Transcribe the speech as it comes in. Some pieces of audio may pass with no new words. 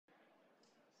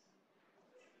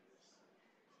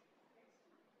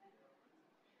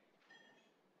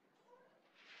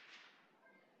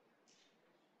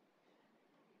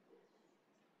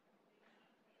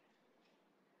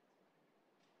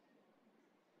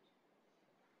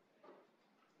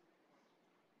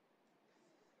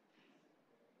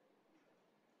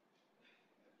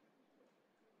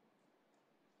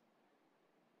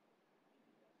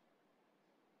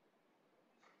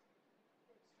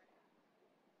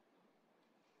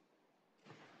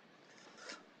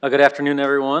Good afternoon,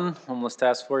 everyone. Homeless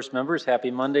Task Force members,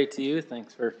 happy Monday to you.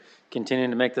 Thanks for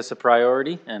continuing to make this a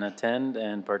priority and attend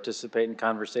and participate in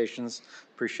conversations.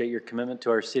 Appreciate your commitment to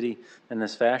our city in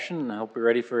this fashion, and I hope you're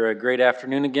ready for a great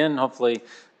afternoon again. Hopefully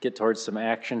get towards some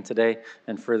action today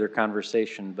and further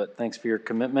conversation, but thanks for your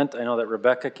commitment. I know that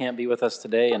Rebecca can't be with us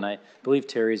today, and I believe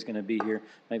Terry's going to be here,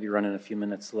 maybe running a few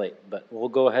minutes late, but we'll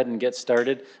go ahead and get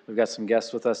started. We've got some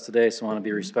guests with us today, so I want to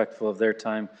be respectful of their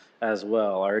time as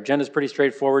well. Our agenda is pretty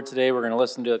straightforward today. We're going to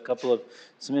listen to a couple of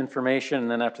some information,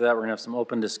 and then after that, we're going to have some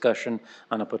open discussion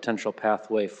on a potential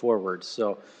pathway forward.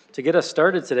 So to get us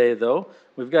started today, though,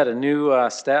 we've got a new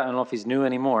staff, I don't know if he's new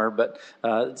anymore, but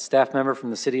staff member from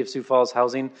the City of Sioux Falls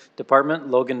Housing Department,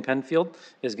 Logan Penfield,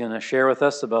 is going to share with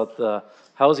us about the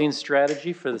housing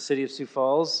strategy for the City of Sioux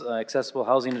Falls. Accessible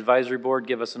Housing Advisory Board,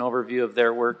 give us an overview of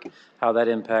their work, how that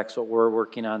impacts what we're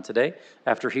working on today.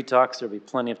 After he talks, there'll be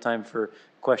plenty of time for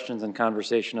questions and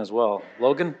conversation as well.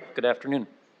 Logan, good afternoon.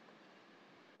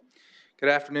 Good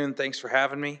afternoon. Thanks for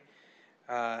having me.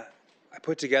 I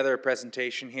put together a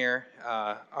presentation here.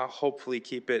 I'll hopefully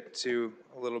keep it to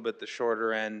a little bit the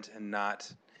shorter end and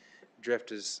not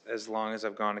drift as long as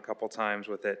I've gone a couple times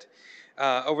with it.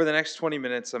 Over the next 20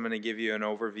 minutes, I'm going to give you an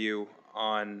overview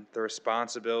on the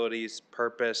responsibilities,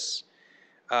 purpose,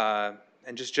 and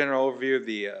just general overview of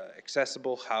the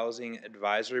Accessible Housing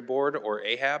Advisory Board, or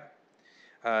AHAB,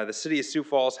 the City of Sioux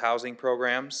Falls Housing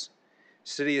Programs,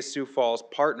 City of Sioux Falls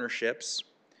Partnerships,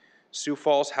 Sioux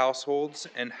Falls Households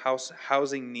and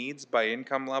Housing Needs by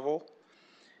Income Level,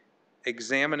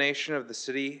 examination of the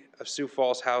City of Sioux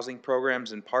Falls Housing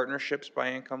Programs and Partnerships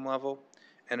by Income Level,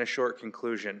 and a short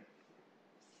conclusion.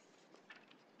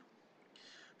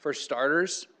 For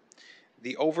starters,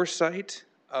 the oversight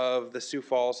of the Sioux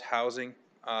Falls Housing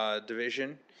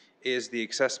Division is the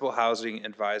Accessible Housing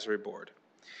Advisory Board.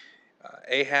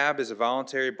 AHAB is a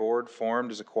voluntary board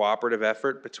formed as a cooperative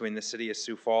effort between the City of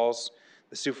Sioux Falls,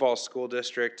 the Sioux Falls School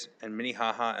District, and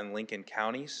Minnehaha and Lincoln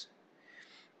counties.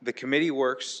 The committee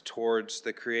works towards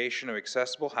the creation of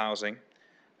accessible housing,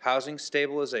 housing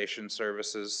stabilization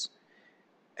services,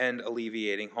 and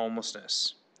alleviating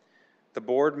homelessness. The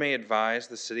board may advise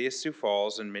the City of Sioux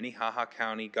Falls and Minnehaha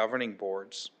County governing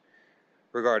boards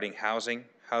regarding housing,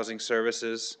 housing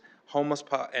services, homeless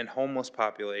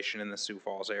population in the Sioux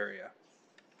Falls area.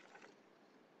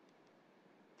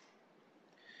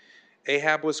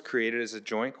 AHAB was created as a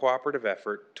joint cooperative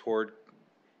effort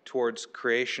towards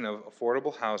creation of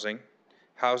affordable housing,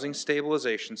 housing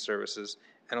stabilization services,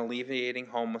 and alleviating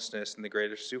homelessness in the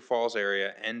greater Sioux Falls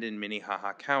area and in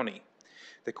Minnehaha County.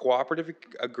 The cooperative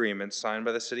agreement signed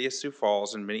by the City of Sioux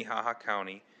Falls and Minnehaha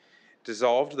County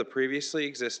dissolved the previously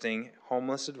existing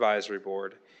Homeless Advisory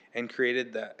Board and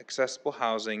created the Accessible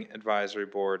Housing Advisory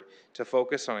Board to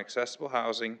focus on accessible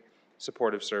housing,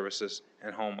 supportive services,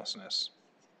 and homelessness.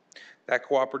 That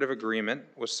cooperative agreement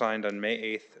was signed on May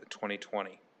 8th,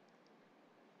 2020.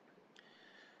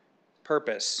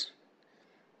 Purpose.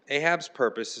 AHAB's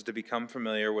purpose is to become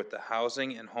familiar with the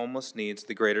housing and homeless needs of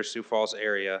the greater Sioux Falls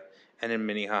area and in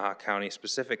Minnehaha County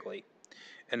specifically,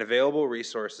 and available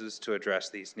resources to address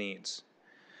these needs.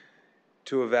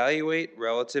 To evaluate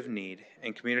relative need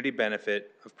and community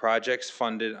benefit of projects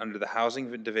funded under the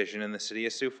Housing Division in the City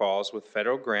of Sioux Falls with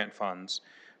federal grant funds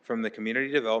from the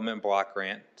Community Development Block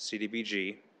Grant,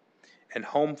 CDBG, and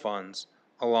home funds,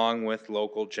 along with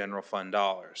local general fund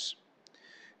dollars.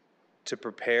 To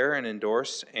prepare and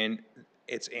endorse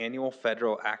its annual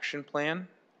federal action plan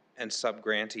and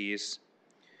subgrantees,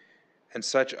 and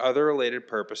such other related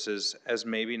purposes as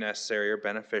may be necessary or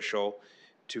beneficial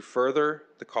to further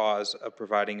the cause of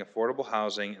providing affordable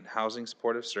housing and housing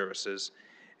supportive services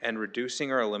and reducing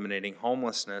or eliminating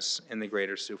homelessness in the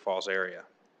greater Sioux Falls area.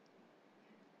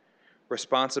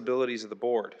 Responsibilities of the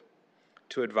board: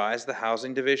 to advise the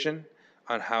Housing Division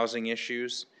on housing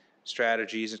issues,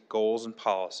 strategies, goals, and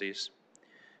policies,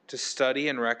 to study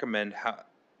and recommend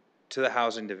to the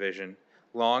Housing Division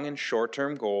long and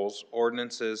short-term goals,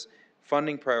 ordinances,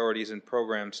 funding priorities, and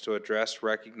programs to address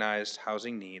recognized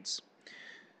housing needs,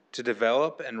 to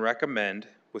develop and recommend,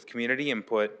 with community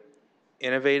input,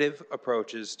 innovative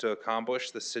approaches to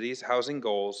accomplish the city's housing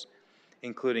goals,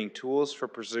 including tools for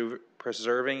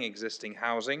preserving existing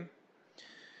housing,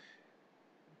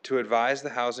 to advise the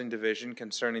Housing Division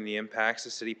concerning the impacts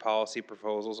of city policy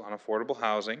proposals on affordable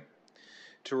housing,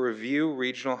 to review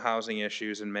regional housing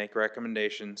issues and make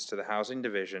recommendations to the Housing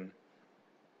Division,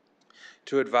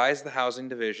 to advise the Housing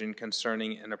Division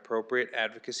concerning an appropriate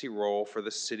advocacy role for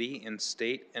the city in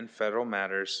state and federal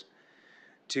matters,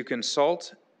 to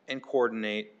consult and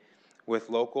coordinate with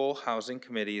local housing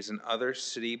committees and other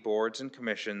city boards and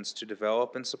commissions to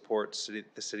develop and support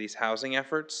the city's housing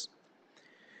efforts,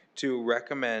 to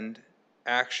recommend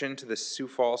action to the Sioux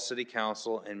Falls City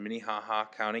Council and Minnehaha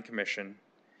County Commission,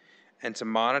 and to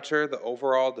monitor the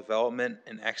overall development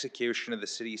and execution of the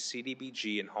city's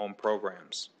CDBG and home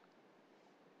programs.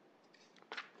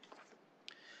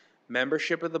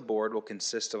 Membership of the board will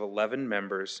consist of 11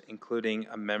 members, including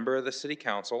a member of the City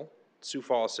Council, Sioux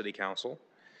Falls City Council,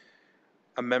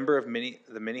 a member of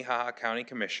the Minnehaha County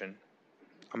Commission,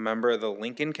 a member of the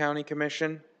Lincoln County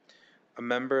Commission, a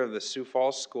member of the Sioux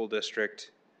Falls School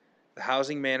District, the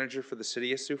housing manager for the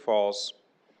City of Sioux Falls,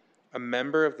 a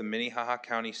member of the Minnehaha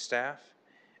County staff,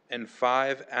 and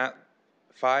five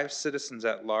citizens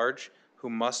at large who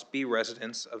must be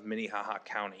residents of Minnehaha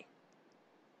County.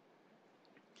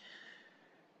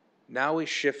 Now we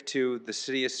shift to the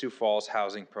City of Sioux Falls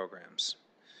housing programs.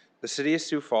 The City of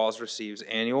Sioux Falls receives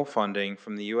annual funding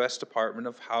from the U.S. Department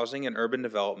of Housing and Urban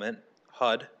Development,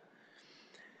 HUD,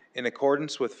 in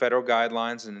accordance with federal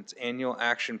guidelines and its annual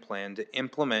action plan to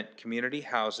implement community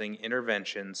housing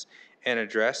interventions and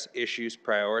address issues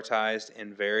prioritized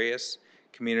in various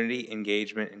community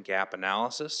engagement and gap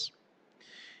analysis.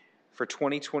 For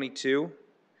 2022,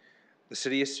 the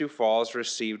City of Sioux Falls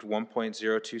received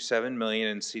 $1.027 million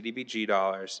in CDBG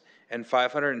dollars and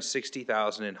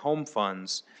 $560,000 in home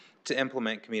funds to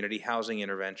implement community housing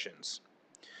interventions.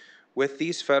 With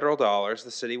these federal dollars, the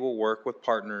city will work with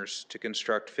partners to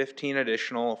construct 15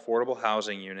 additional affordable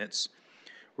housing units,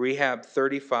 rehab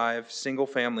 35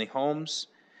 single-family homes,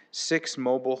 6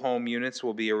 mobile home units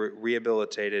will be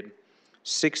rehabilitated,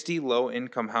 60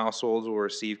 low-income households will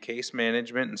receive case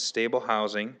management and stable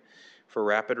housing for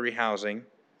rapid rehousing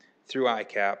through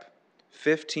ICAP,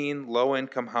 15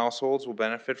 low-income households will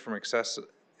benefit from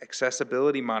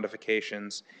accessibility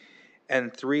modifications,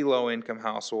 and 3 low-income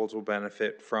households will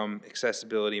benefit from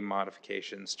accessibility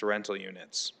modifications to rental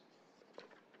units.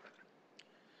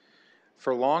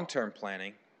 For long-term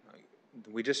planning,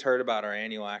 we just heard about our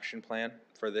annual action plan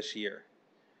for this year,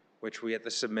 which we have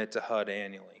to submit to HUD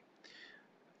annually.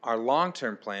 Our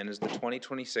long-term plan is the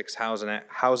 2026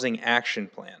 Housing Action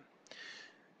Plan.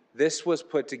 This was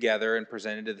put together and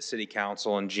presented to the City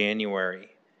Council in January,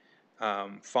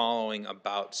 following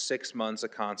about 6 months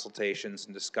of consultations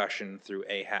and discussion through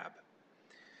AHAB.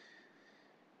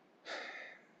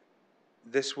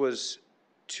 This was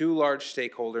 2 large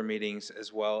stakeholder meetings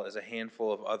as well as a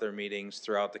handful of other meetings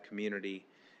throughout the community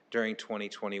during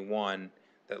 2021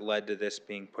 that led to this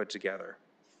being put together.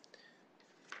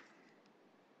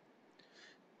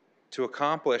 To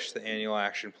accomplish the annual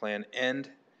action plan and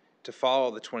to follow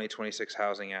the 2026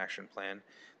 Housing Action Plan,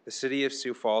 the City of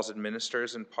Sioux Falls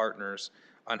administers and partners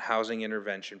on housing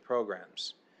intervention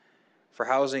programs. For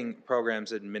housing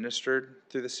programs administered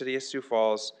through the City of Sioux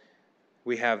Falls,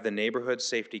 we have the Neighborhood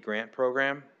Safety Grant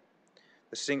Program,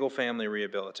 the Single Family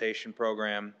Rehabilitation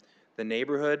Program, the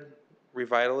Neighborhood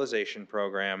Revitalization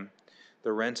Program,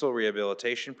 the Rental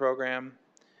Rehabilitation Program,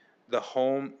 the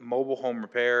Mobile Home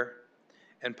Repair,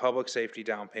 and Public Safety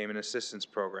Down Payment Assistance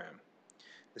Program.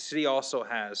 The city also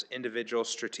has individual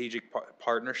strategic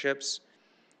partnerships,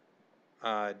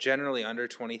 generally under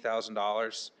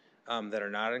 $20,000, that are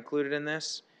not included in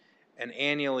this. And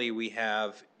annually we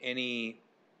have a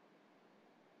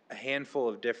handful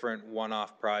of different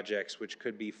one-off projects, which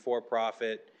could be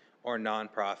for-profit or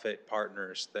nonprofit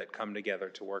partners that come together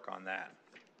to work on that.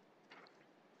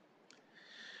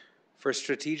 For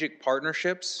strategic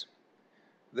partnerships,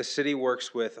 the city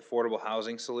works with Affordable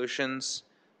Housing Solutions,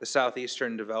 the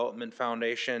Southeastern Development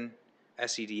Foundation,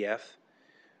 SEDF,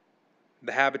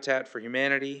 the Habitat for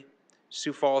Humanity,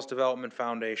 Sioux Falls Development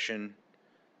Foundation,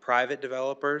 private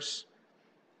developers,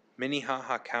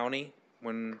 Minnehaha County,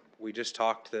 when we just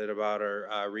talked about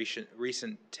our recent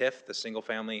TIF, the single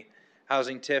family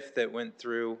housing TIF that went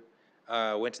to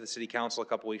the City Council a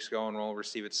couple weeks ago and will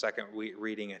receive its second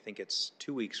reading, I think it's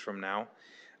 2 weeks from now.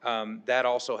 That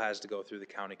also has to go through the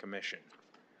County Commission.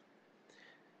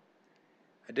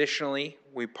 Additionally,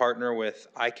 we partner with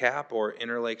ICAP, or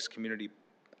Interlakes Community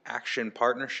Action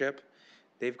Partnership.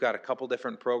 They've got a couple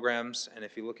different programs, and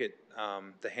if you look at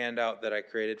the handout that I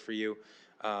created for you,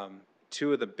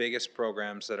 2 of the biggest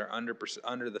programs that are under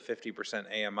the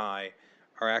 50% AMI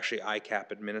are actually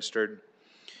ICAP administered.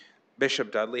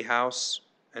 Bishop Dudley House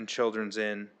and Children's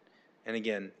Inn. And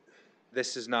again,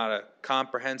 this is not a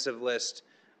comprehensive list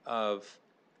of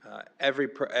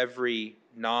every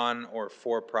non or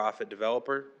for-profit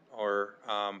developer or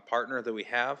partner that we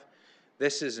have.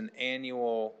 This is an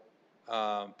annual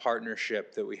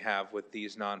partnership that we have with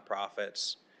these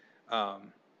nonprofits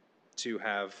to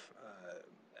have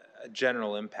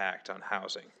general impact on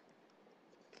housing.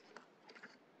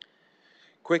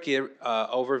 Quick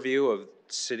overview of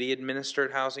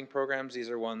city-administered housing programs. These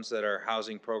are ones that our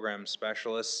housing program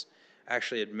specialists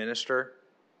actually administer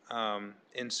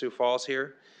in Sioux Falls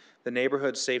here. The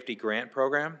Neighborhood Safety Grant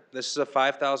Program. This is a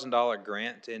 $5,000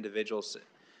 grant to individuals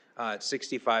at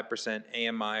 65%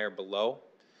 AMI or below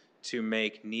to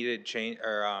make needed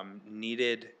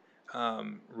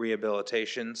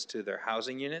rehabilitations to their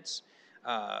housing units.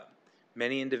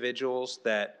 Many individuals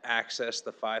that access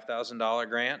the $5,000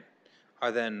 grant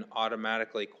are then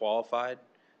automatically qualified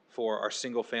for our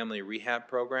single-family rehab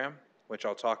program, which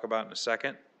I'll talk about in a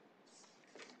second.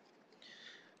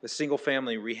 The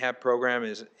single-family rehab program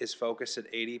is focused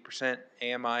at 80%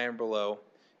 AMI and below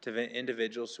to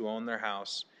individuals who own their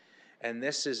house. And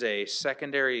this is a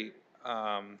secondary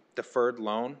deferred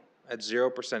loan at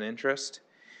 0% interest.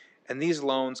 And these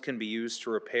loans can be used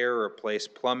to repair or replace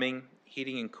plumbing,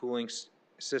 heating and cooling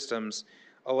systems,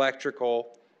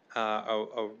 electrical,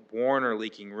 a worn or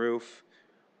leaking roof,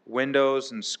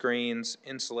 windows and screens,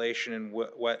 insulation and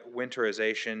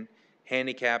winterization,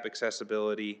 handicap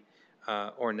accessibility,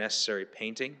 or necessary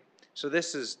painting. So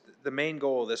this is the main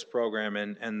goal of this program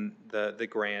and the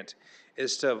grant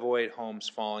is to avoid homes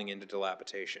falling into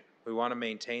dilapidation. We want to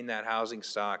maintain that housing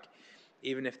stock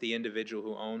even if the individual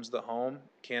who owns the home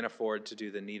can't afford to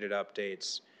do the needed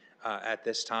updates at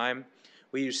this time.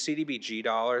 We use CDBG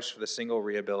dollars for the single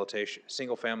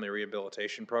family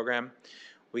rehabilitation program.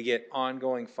 We get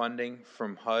ongoing funding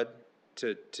from HUD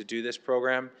to do this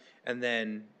program, and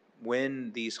then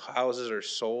when these houses are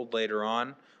sold later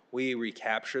on, we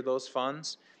recapture those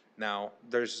funds. Now,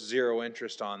 there's 0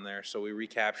 interest on there, so we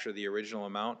recapture the original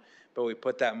amount, but we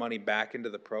put that money back into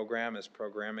the program as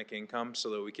programmatic income so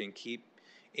that we can keep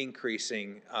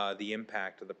increasing the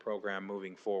impact of the program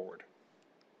moving forward.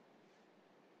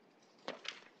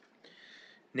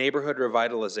 Neighborhood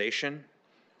revitalization.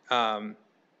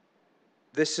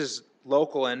 This is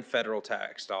local and federal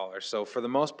tax dollars. So for the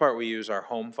most part, we use our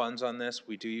home funds on this.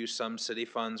 We do use some city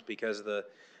funds because of the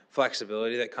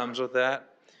flexibility that comes with that.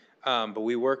 But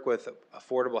we work with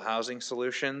affordable housing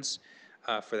solutions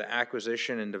for the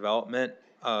acquisition and development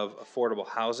of affordable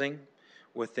housing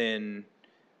within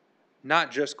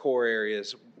not just core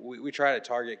areas. We try to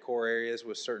target core areas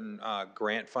with certain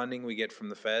grant funding we get from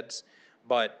the feds,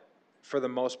 but for the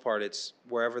most part, it's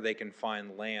wherever they can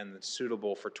find land that's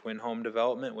suitable for twin home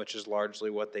development, which is largely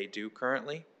what they do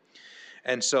currently.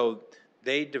 And so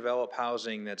they develop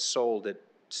housing that's sold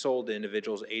to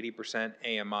individuals 80%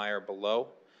 AMI or below,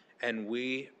 and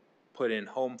we put in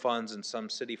home funds and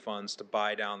some city funds to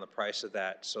buy down the price of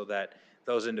that so that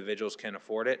those individuals can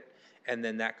afford it. And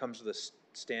then that comes with a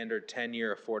standard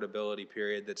 10-year affordability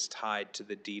period that's tied to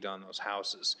the deed on those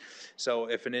houses. So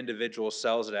if an individual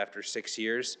sells it after 6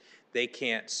 years, they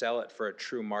can't sell it for a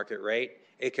true market rate.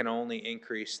 It can only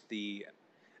increase the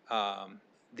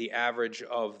average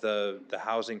of the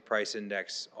housing price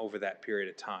index over that period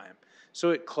of time. So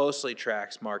it closely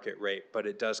tracks market rate, but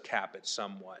it does cap it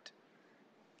somewhat.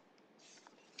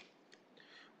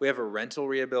 We have a rental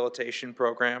rehabilitation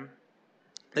program.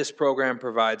 This program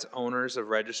provides owners of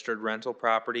registered rental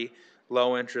property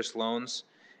low-interest loans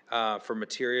for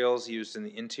materials used in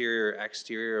the interior or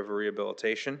exterior of a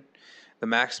rehabilitation. The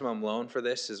maximum loan for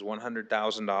this is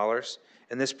 $100,000,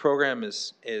 and this program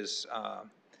is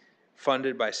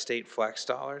funded by state flex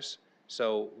dollars.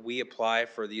 So we apply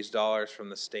for these dollars from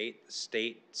the state. The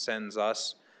state sends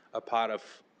us a pot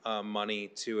of money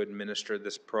to administer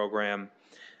this program,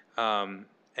 and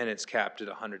it's capped at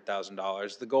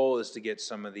 $100,000. The goal is to get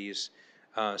some of these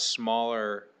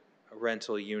smaller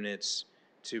rental units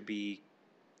to be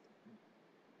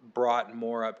brought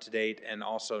more up to date and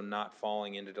also not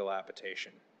falling into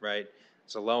dilapidation, right?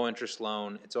 It's a low interest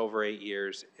loan. It's over 8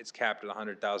 years. It's capped at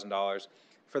 $100,000.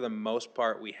 For the most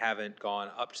part, we haven't gone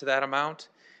up to that amount.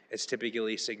 It's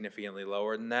typically significantly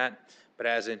lower than that. But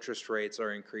as interest rates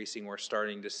are increasing, we're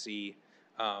starting to see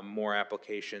more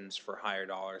applications for higher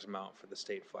dollars amount for the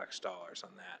state flex dollars on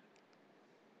that.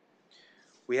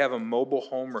 We have a mobile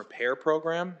home repair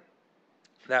program.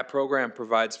 That program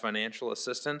provides financial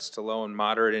assistance to low and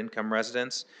moderate income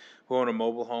residents who own a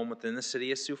mobile home within the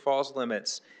city of Sioux Falls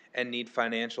limits and need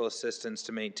financial assistance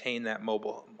to maintain that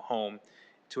mobile home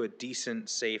to a decent,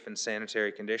 safe, and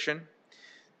sanitary condition.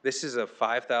 This is a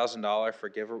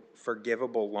 $5,000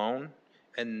 forgivable loan,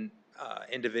 and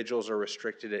individuals are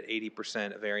restricted at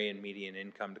 80% of area and median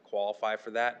income to qualify for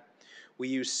that. We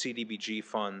use CDBG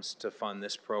funds to fund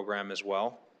this program as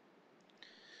well.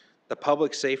 The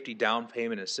Public Safety Down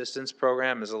Payment Assistance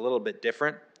Program is a little bit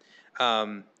different.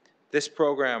 This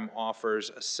program offers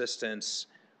assistance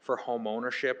for home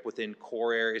ownership within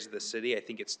core areas of the city. I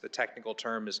think it's the technical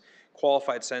term is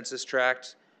qualified census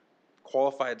tracts.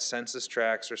 Qualified census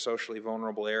tracts are socially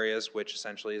vulnerable areas, which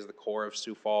essentially is the core of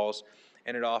Sioux Falls,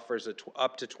 and it offers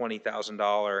up to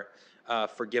 $20,000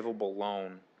 forgivable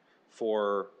loan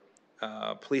for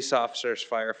police officers,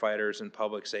 firefighters, and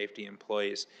public safety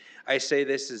employees. I say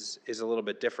this is a little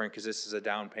bit different because this is a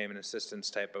down payment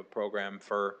assistance type of program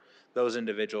for those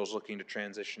individuals looking to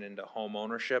transition into home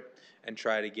ownership and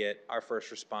try to get our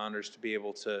first responders to be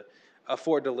able to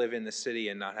afford to live in the city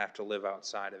and not have to live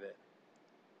outside of it.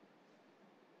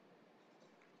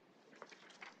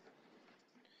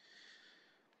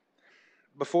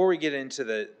 Before we get into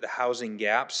the housing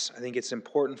gaps, I think it's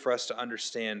important for us to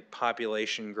understand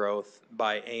population growth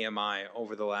by AMI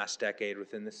over the last decade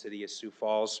within the city of Sioux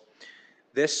Falls.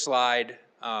 This slide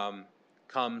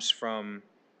comes from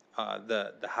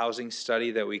the housing study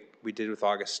that we did with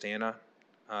Augustana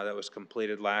that was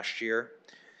completed last year.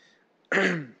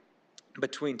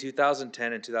 Between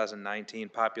 2010 and 2019,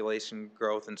 population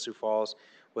growth in Sioux Falls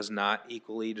was not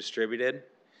equally distributed.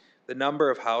 The number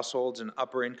of households in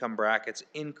upper income brackets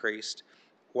increased,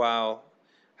 while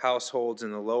households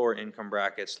in the lower income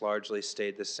brackets largely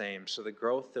stayed the same. So the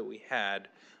growth that we had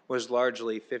was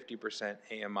largely 50%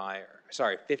 AMI,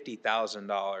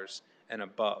 $50,000 and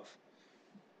above.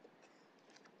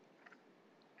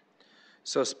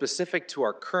 So specific to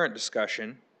our current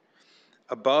discussion,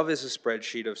 above is a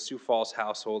spreadsheet of Sioux Falls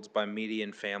households by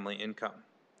median family income.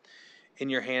 In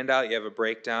your handout, you have a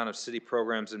breakdown of city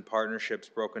programs and partnerships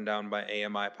broken down by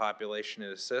AMI population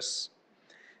it assists.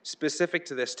 Specific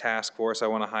to this task force, I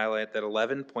want to highlight that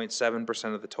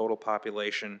 11.7% of the total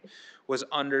population was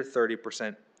under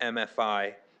 30%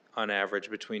 MFI on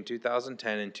average between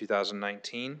 2010 and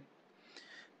 2019.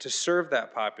 To serve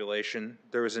that population,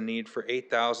 there was a need for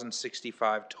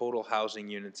 8,065 total housing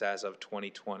units as of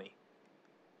 2020.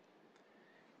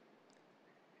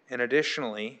 And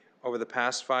additionally, over the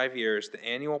past 5 years, the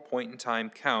annual point-in-time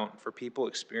count for people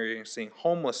experiencing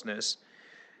homelessness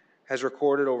has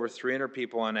recorded over 300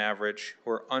 people on average who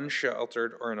are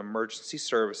unsheltered or in emergency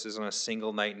services on a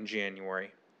single night in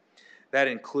January. That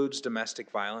includes domestic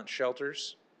violence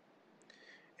shelters.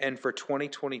 And for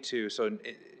 2022, so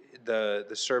the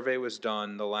survey was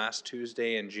done the last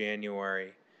Tuesday in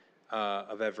January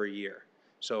of every year.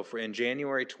 So in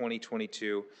January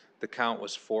 2022, the count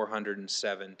was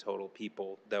 407 total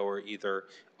people that were either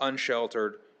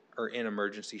unsheltered or in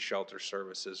emergency shelter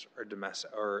services or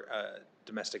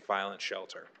domestic violence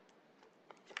shelter.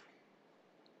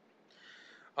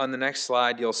 On the next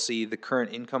slide, you'll see the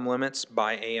current income limits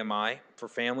by AMI for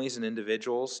families and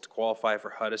individuals to qualify for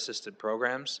HUD-assisted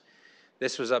programs.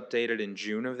 This was updated in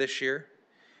June of this year.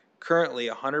 Currently,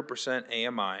 100%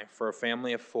 AMI for a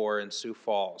family of 4 in Sioux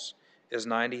Falls is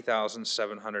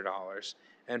 $90,700,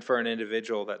 and for an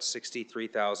individual, that's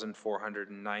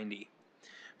 $63,490.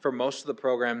 For most of the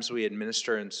programs we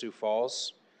administer in Sioux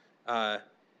Falls, the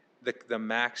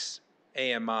max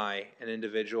AMI an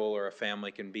individual or a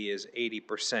family can be is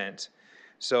 80%.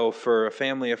 So for a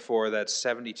family of 4, that's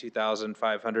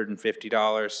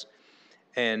 $72,550,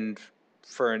 and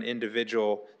for an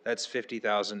individual, that's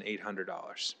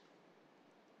 $50,800.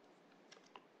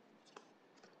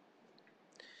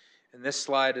 And this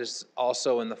slide is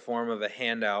also in the form of a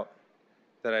handout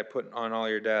that I put on all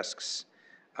your desks.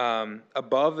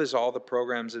 Above is all the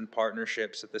programs and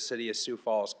partnerships that the city of Sioux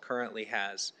Falls currently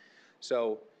has.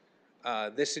 So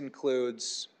this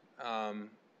includes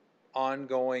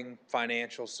ongoing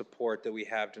financial support that we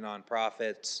have to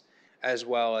nonprofits, as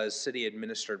well as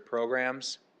city-administered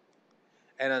programs.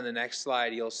 And on the next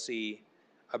slide, you'll see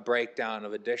a breakdown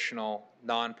of additional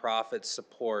nonprofit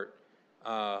support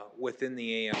within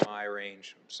the AMI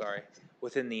range.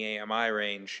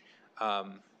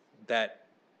 That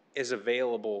is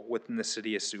available within the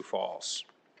city of Sioux Falls.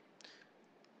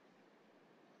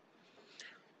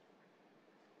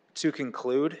 To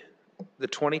conclude, the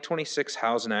 2026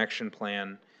 Housing Action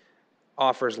Plan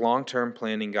offers long-term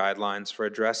planning guidelines for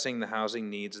addressing the housing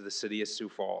needs of the city of Sioux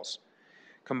Falls.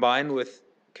 Combined with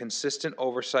consistent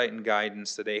oversight and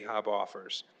guidance that AHOB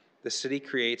offers, the city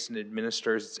creates and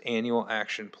administers its annual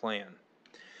action plan.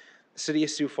 The City of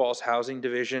Sioux Falls Housing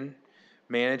Division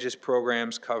manages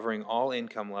programs covering all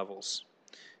income levels.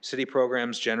 City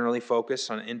programs generally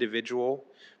focus on individual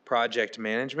project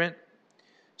management,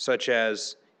 such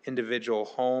as individual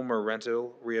home or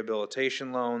rental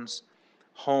rehabilitation loans,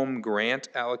 home grant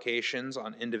allocations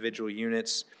on individual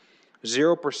units,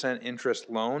 0% interest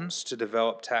loans to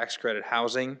develop tax credit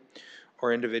housing,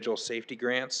 or individual safety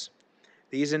grants.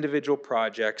 These individual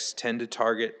projects tend to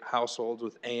target households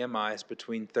with AMIs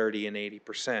between 30 and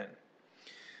 80%.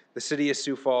 The City of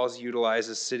Sioux Falls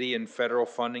utilizes city and federal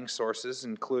funding sources,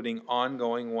 including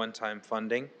ongoing one-time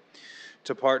funding,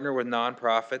 to partner with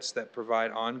nonprofits that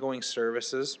provide ongoing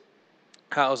services,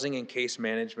 housing, and case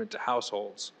management to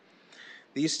households.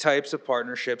 These types of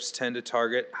partnerships tend to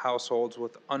target households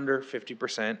with under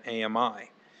 50% AMI,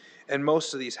 and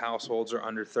most of these households are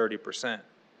under 30%.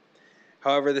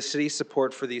 However, the city's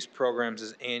support for these programs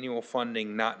is annual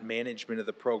funding, not management of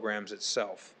the programs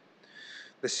itself.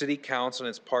 The city counts on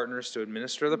its partners to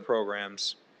administer the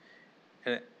programs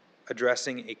and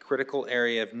addressing a critical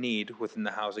area of need within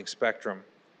the housing spectrum.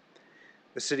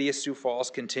 The City of Sioux Falls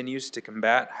continues to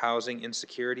combat housing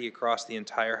insecurity across the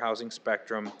entire housing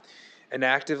spectrum and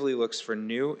actively looks for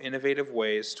new, innovative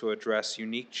ways to address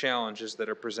unique challenges that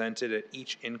are presented at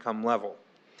each income level,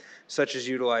 such as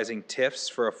utilizing TIFs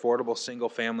for affordable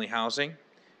single-family housing,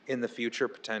 in the future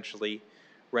potentially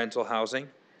rental housing,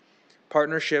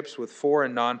 partnerships with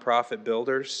foreign nonprofit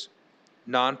builders,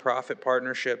 nonprofit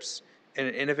partnerships,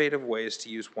 and innovative ways to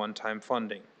use one-time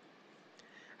funding.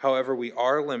 However, we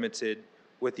are limited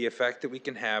with the effect that we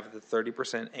can have the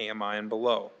 30% AMI and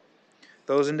below.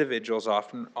 Those individuals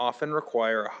often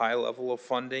require a high level of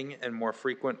funding and more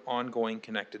frequent ongoing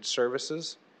connected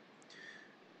services.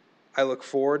 I look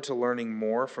forward to learning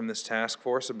more from this task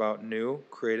force about new,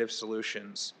 creative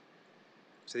solutions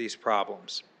to these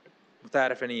problems. With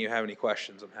that, if any of you have any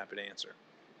questions, I'm happy to answer.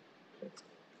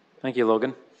 Thank you,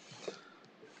 Logan.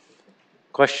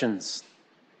 Questions,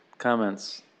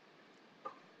 comments?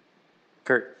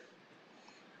 Kurt.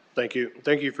 Thank you.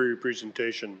 Thank you for your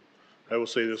presentation. I will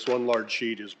say this one large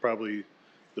sheet is probably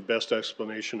the best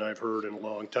explanation I've heard in a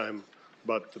long time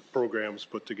about the programs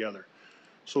put together.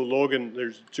 So Logan,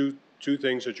 there's two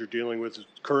things that you're dealing with: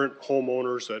 current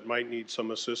homeowners that might need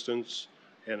some assistance,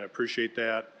 and I appreciate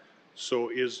that.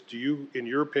 So in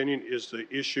your opinion, is the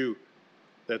issue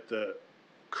that the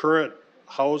current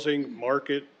housing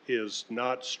market is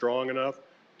not strong enough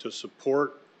to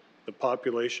support the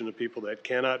population of people that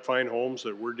cannot find homes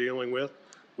that we're dealing with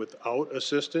without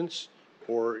assistance?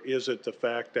 Or is it the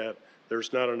fact that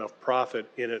there's not enough profit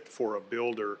in it for a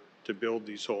builder to build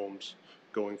these homes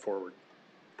going forward?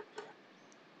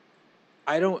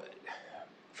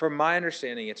 From my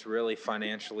understanding, it's really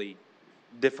financially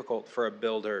difficult for a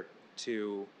builder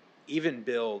to even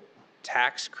build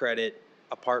tax credit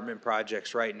apartment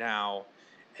projects right now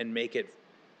and make it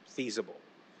feasible.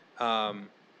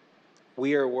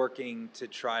 We are working to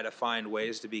try to find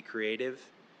ways to be creative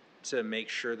to make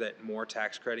sure that more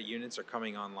tax credit units are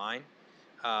coming online.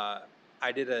 I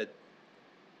did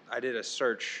a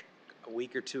search a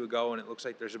week or two ago, and it looks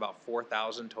like there's about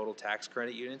 4,000 total tax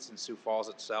credit units in Sioux Falls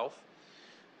itself.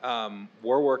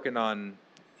 We're working on,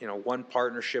 one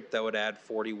partnership that would add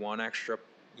 41 extra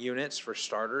units for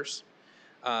starters,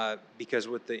 because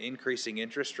with the increasing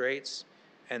interest rates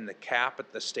and the cap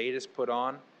that the state has put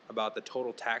on about the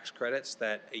total tax credits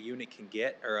that a unit can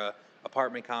get or a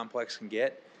apartment complex can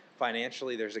get,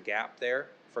 financially there's a gap there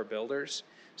for builders.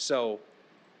 So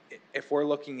if we're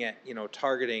looking at,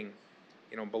 targeting,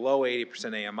 below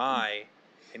 80% AMI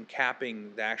and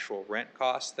capping the actual rent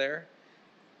costs there,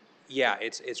 yeah,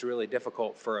 it's really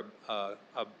difficult for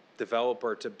a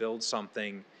developer to build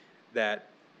something that,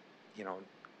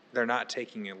 they're not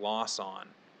taking a loss on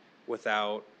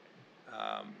without,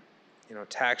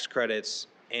 tax credits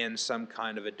and some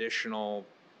kind of additional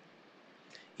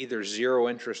either zero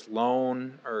interest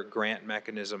loan or grant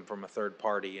mechanism from a third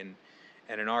party. And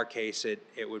in our case,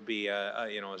 it would be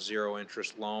a zero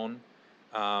interest loan.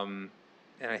 And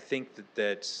I think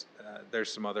that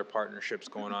there's some other partnerships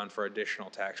going on for additional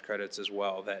tax credits as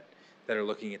well that are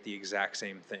looking at the exact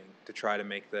same thing to try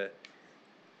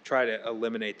to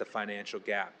eliminate the financial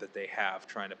gap that they have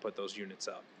trying to put those units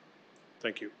up.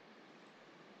 Thank you.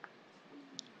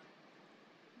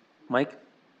 Mike?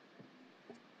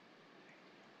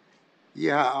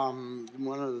 Yeah,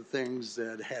 one of the things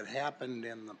that had happened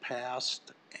in the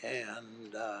past,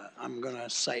 and I'm going to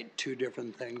cite two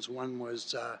different things. One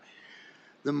was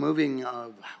the moving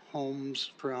of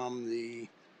homes from the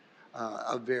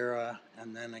Avera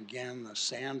and then again the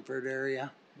Sanford area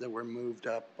that were moved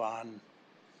up on,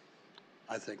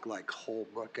 I think, like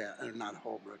Holbrook, or not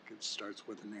Holbrook, it starts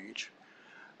with an H,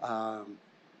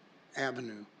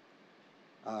 Avenue,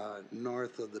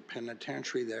 north of the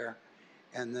penitentiary there.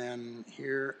 And then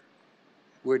here,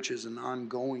 which is an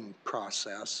ongoing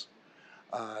process,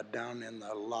 down in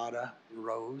the Lotta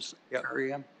Rose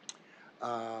area,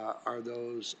 are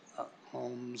those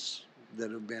homes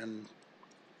that have been,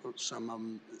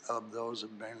 some of those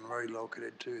have been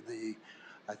relocated to the,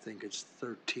 I think it's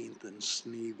 13th and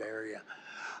Sneeve area.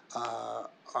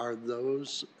 Are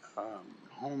those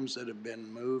homes that have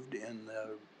been moved in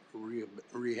the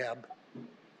rehab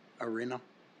arena?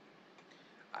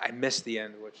 I missed the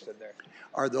end of what you said there.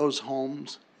 Are those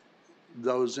homes,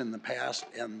 those in the past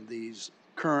and these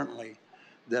currently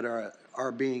that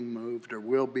are being moved or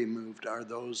will be moved, are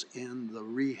those in the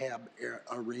rehab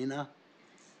arena?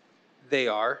 They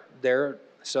are.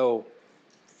 So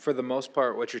for the most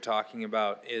part, what you're talking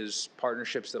about is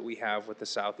partnerships that we have with the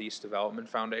Southeast Development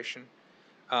Foundation.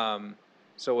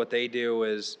 So what they do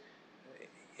is,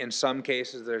 in some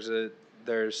cases,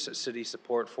 there's city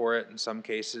support for it. In some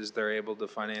cases, they're able to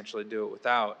financially do it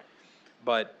without.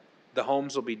 But the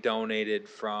homes will be donated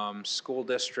from school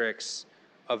districts,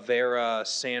 Avera,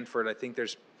 Sanford. I think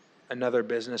there's another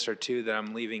business or two that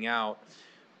I'm leaving out.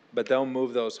 But they'll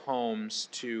move those homes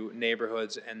to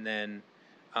neighborhoods, and then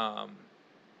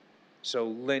so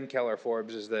Lynn Keller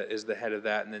Forbes is the head of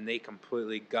that, and then they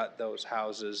completely gut those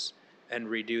houses and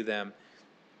redo them.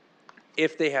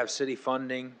 If they have city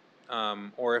funding,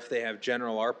 or if they have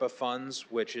general ARPA funds,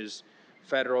 which is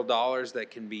federal dollars that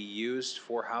can be used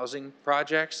for housing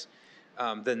projects,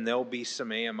 then there'll be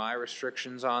some AMI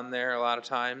restrictions on there a lot of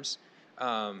times.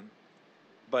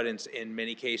 But in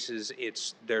many cases,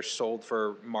 they're sold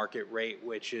for market rate,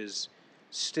 which is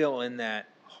still in that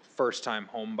first-time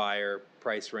home buyer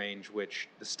price range, which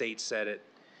the state set at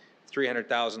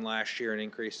 $300,000 last year and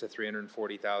increased to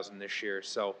 $340,000 this year.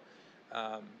 So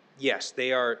yes,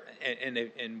 they are,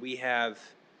 and we have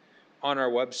on our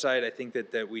website, I think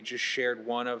that we just shared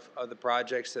one of the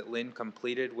projects that Lynn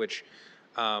completed, which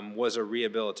was a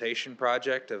rehabilitation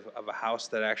project of a house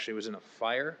that actually was in a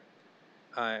fire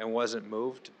and wasn't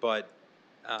moved, but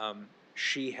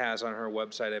she has on her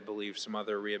website, I believe, some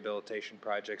other rehabilitation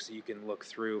projects that you can look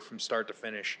through from start to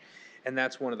finish, and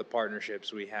that's one of the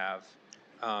partnerships we have,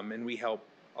 and we help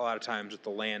a lot of times with the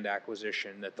land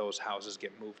acquisition that those houses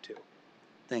get moved to.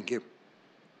 Thank you.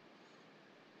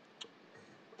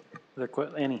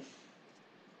 Annie?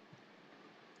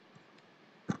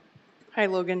 Hi,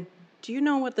 Logan. Do you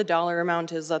know what the dollar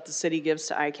amount is that the city gives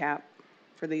to ICAP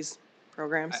for these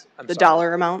programs? I'm the sorry.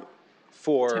 Dollar amount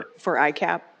For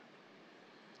ICAP?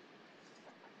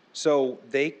 So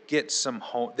they get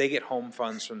home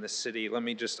funds from the city.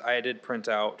 I did print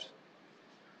out.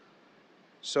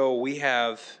 So we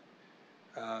have,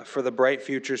 for the Bright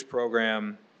Futures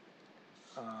program,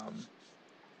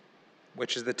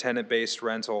 which is the tenant-based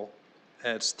rental,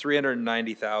 it's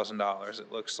 $390,000,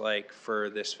 it looks like, for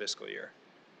this fiscal year.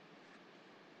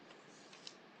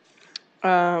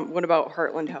 What about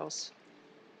Heartland House?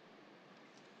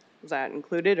 Is that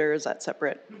included or is that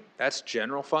separate? That's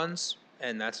general funds,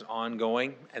 and that's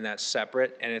ongoing, and that's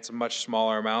separate, and it's a much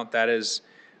smaller amount. That is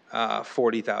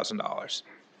 $40,000.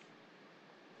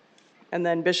 And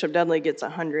then Bishop Dudley gets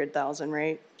 100,000,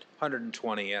 right?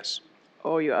 120, yes.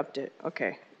 Oh, you upped it.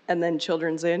 Okay. And then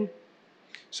Children's Inn?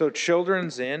 So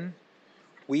Children's Inn,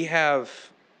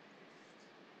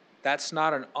 that's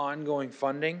not an ongoing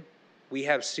funding. We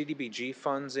have CDBG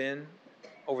funds in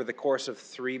over the course of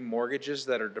 3 mortgages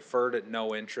that are deferred at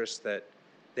no interest that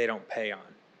they don't pay on.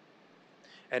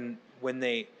 And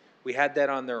we had that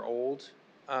on their old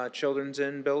Children's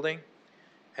Inn building,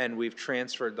 and we've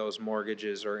transferred those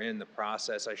mortgages, or in the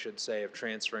process, I should say, of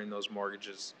transferring those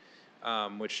mortgages,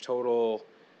 which total,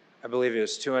 I believe it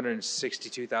was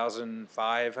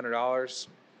 $262,500,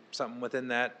 something within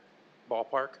that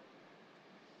ballpark.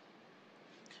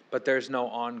 But there's no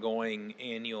ongoing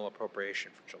annual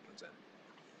appropriation for Children's Inn.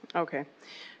 Okay.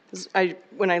 'Cause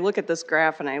when I look at this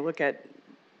graph and I look at,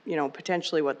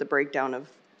 potentially what the breakdown of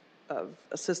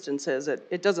assistance is,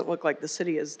 it doesn't look like the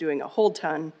city is doing a whole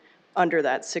ton under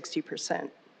that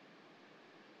 60%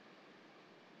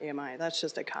 AMI. That's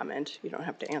just a comment. You don't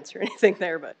have to answer anything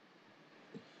there, but.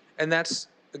 And that's,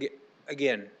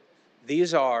 again,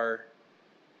 these are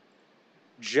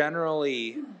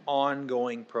generally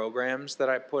ongoing programs that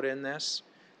I put in this.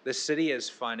 The city has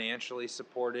financially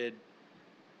supported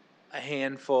a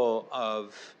handful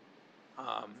of,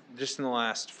 just in the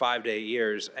last 5 to 8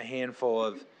 years, a handful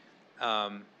of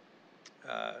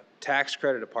tax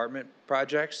credit apartment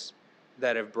projects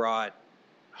that have brought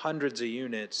hundreds of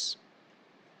units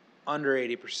under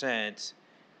 80%,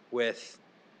 with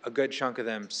a good chunk of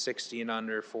them 60 and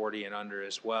under, 40 and under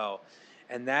as well.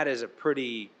 And that is a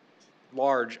pretty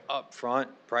large upfront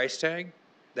price tag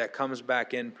that comes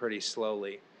back in pretty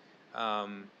slowly.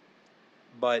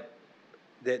 But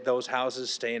those houses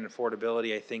stay in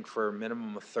affordability, I think, for a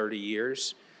minimum of 30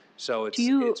 years. So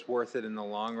it's worth it in the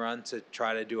long run to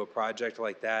try to do a project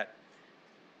like that,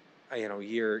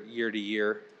 year to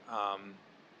year.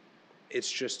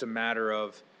 It's just a matter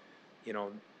of,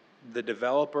 the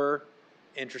developer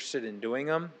interested in doing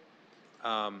them,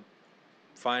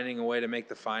 finding a way to make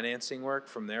the financing work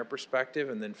from their perspective,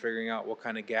 and then figuring out what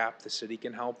kind of gap the city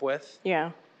can help with.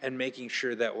 Yeah. And making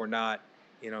sure that we're not,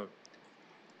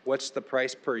 what's the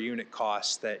price per unit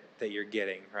cost that you're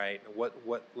getting, right?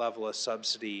 What level of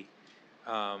subsidy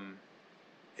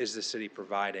is the city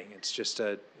providing? It's just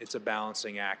it's a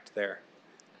balancing act there.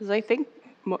 Because I think,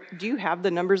 do you have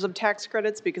the numbers of tax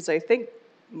credits? Because I think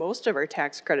most of our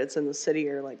tax credits in the city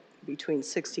are like between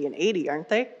 60 and 80, aren't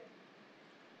they?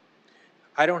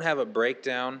 I don't have a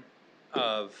breakdown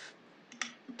of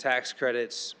tax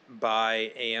credits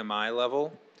by AMI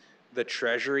level. The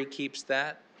Treasury keeps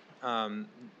that.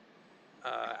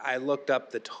 I looked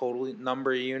up the total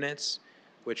number of units,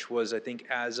 which was, I think,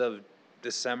 as of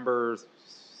December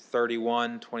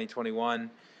 31, 2021,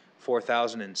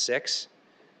 4,006.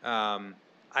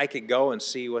 I could go and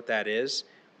see what that is,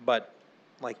 but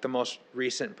like the most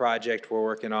recent project we're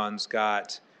working on's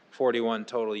got 41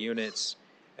 total units,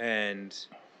 and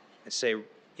I'd say,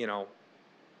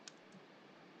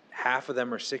 half of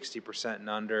them are 60% and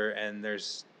under, and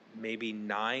there's maybe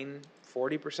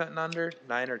 40% and under,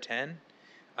 9 or 10.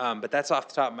 But that's off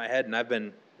the top of my head, and I've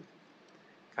been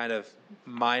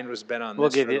mind was been on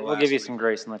this. We'll give you some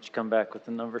grace and let you come back with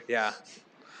the number. Yeah.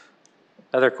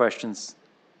 Other questions?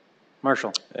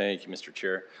 Marshall. Thank you, Mr.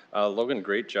 Chair. Logan,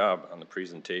 great job on the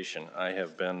presentation. I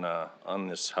have been on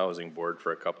this housing board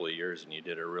for a couple of years, and you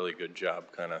did a really good job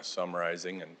kind of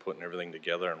summarizing and putting everything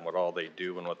together and what all they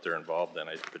do and what they're involved in.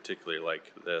 I particularly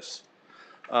like this.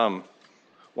 One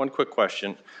quick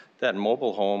question. That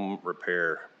mobile home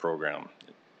repair program,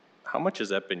 how much has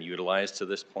that been utilized to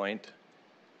this point?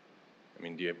 I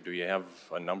mean, do you have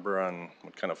a number on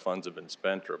what kind of funds have been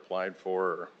spent or applied for?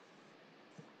 Or?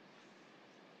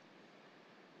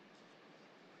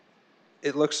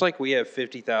 It looks like we have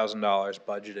 $50,000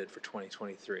 budgeted for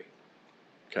 2023.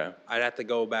 Okay. I'd have to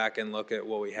go back and look at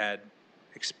what we had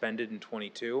expended in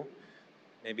 22.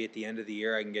 Maybe at the end of the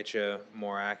year I can get you a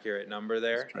more accurate number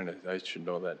there. I should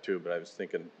know that too, but I was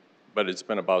thinking, but it's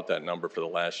been about that number for the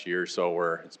last year or so,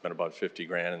 where it's been about 50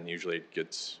 grand, and usually it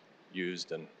gets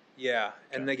used. And yeah,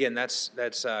 and again, that's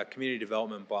community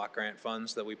development block grant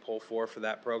funds that we pull for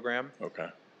that program. Okay.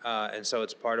 And so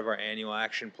it's part of our annual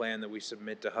action plan that we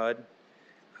submit to HUD.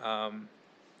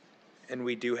 And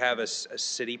we do have a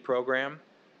city program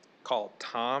called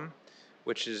TOM,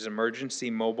 which is Emergency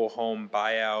Mobile Home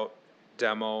Buyout,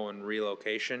 Demo, and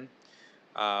Relocation,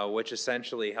 which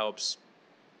essentially helps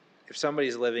if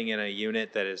somebody's living in a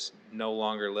unit that is no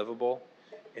longer livable.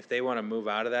 If they want to move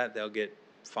out of that, they'll get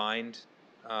fined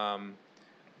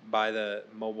by the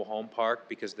mobile home park,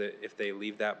 because if they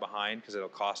leave that behind, because it'll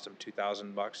cost them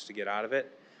 $2,000 to get out of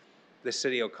it, the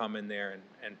city will come in there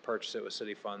and purchase it with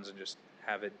city funds and just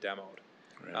have it demoed.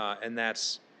 Right. And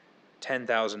that's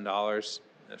 $10,000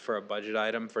 for a budget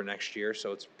item for next year,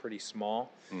 so it's pretty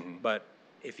small. Mm-hmm. But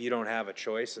if you don't have a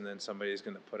choice, and then somebody's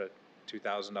going to put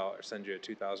send you a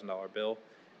 $2,000 bill,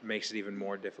 it makes it even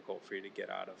more difficult for you to get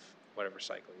out of whatever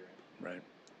cycle you're in. Right.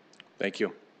 Thank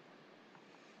you.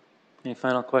 Any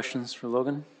final questions for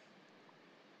Logan?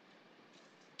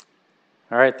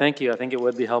 All right, thank you. I think it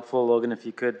would be helpful, Logan, if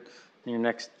you could, in your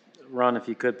next run, if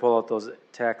you could pull out those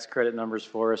tax credit numbers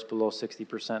for us below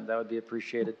 60%, that would be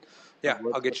appreciated. Yeah,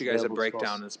 I'll get you guys a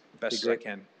breakdown as best as I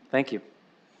can. Thank you.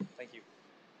 Thank you.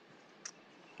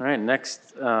 All right,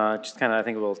 next, just kind of, I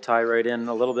think we'll tie right in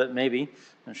a little bit, maybe,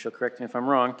 and she'll correct me if I'm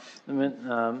wrong.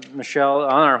 Michelle,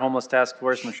 on our homeless task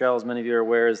force, Michelle, as many of you are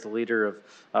aware, is the leader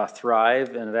of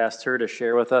Thrive, and I've asked her to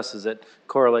share with us, as it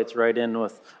correlates right in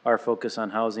with our focus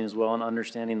on housing as well and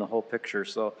understanding the whole picture.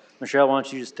 So, Michelle, why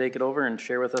don't you just take it over and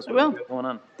share with us what's going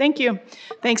on? Thank you.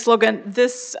 Thanks, Logan.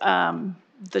 This,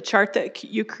 the chart that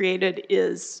you created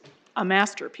is a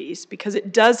masterpiece, because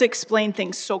it does explain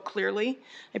things so clearly.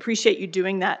 I appreciate you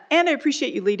doing that, and I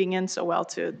appreciate you leading in so well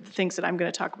to the things that I'm going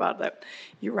to talk about. That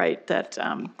you're right, that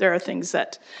there are things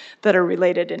that are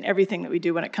related in everything that we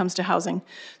do when it comes to housing.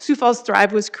 Sioux Falls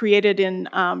Thrive was created in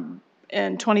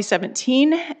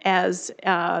 2017 as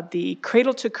the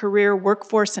Cradle to Career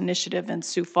Workforce Initiative in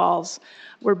Sioux Falls.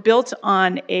 We're built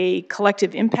on a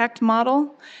collective impact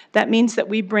model. That means that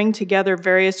we bring together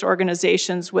various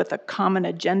organizations with a common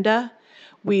agenda.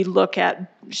 We look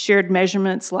at shared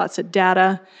measurements, lots of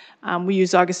data. We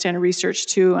use Augustana research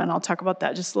too, and I'll talk about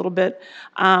that just a little bit.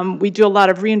 We do a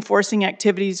lot of reinforcing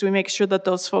activities. We make sure that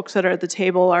those folks that are at the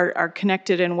table are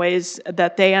connected in ways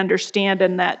that they understand,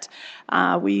 and that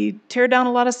we tear down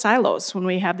a lot of silos when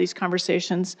we have these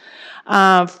conversations.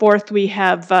 Fourth, we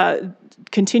have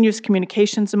continuous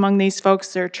communications among these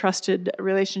folks, their trusted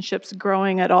relationships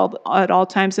growing at all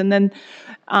times. And then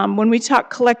when we talk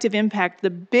collective impact, the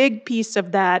big piece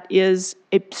of that is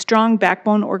a strong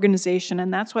backbone organization,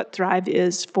 and that's what Thrive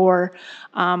is for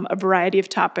a variety of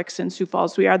topics in Sioux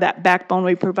Falls. We are that backbone.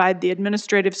 We provide the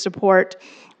administrative support.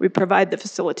 We provide the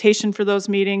facilitation for those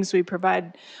meetings. We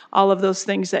provide all of those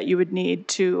things that you would need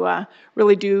to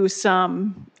really do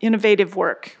some innovative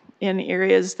work in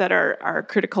areas that are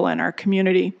critical in our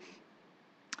community.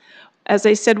 As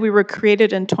I said, we were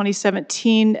created in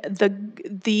 2017.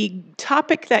 The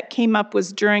topic that came up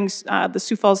was during the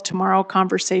Sioux Falls Tomorrow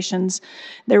conversations.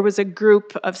 There was a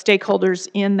group of stakeholders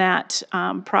in that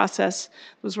process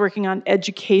that was working on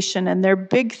education, and their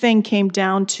big thing came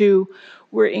down to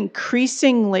we're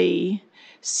increasingly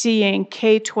seeing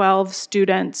K-12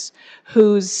 students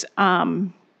whose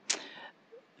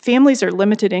families are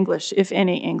limited English, if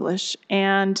any English,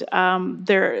 and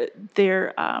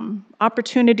their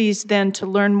opportunities then to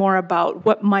learn more about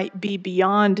what might be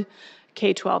beyond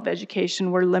K-12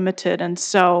 education were limited. And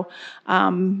so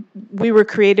we were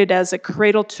created as a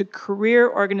cradle-to-career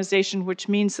organization, which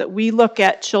means that we look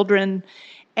at children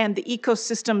and the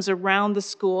ecosystems around the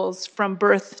schools from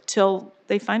birth till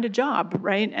they find a job,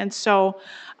 right? And so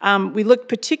we look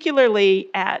particularly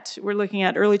we're looking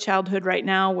at early childhood right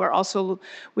now.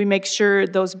 We make sure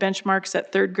those benchmarks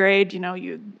at third grade,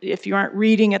 if you aren't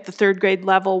reading at the third grade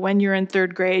level when you're in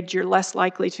third grade, you're less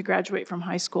likely to graduate from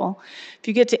high school. If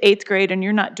you get to eighth grade and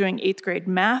you're not doing eighth grade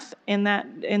math in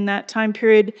that time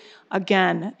period,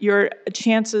 again, your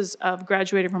chances of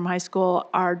graduating from high school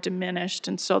are diminished.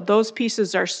 And so those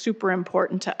pieces are super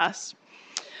important to us.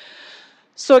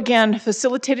 So again,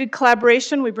 facilitated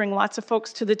collaboration, we bring lots of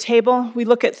folks to the table. We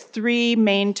look at three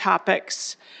main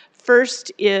topics.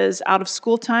 First is out of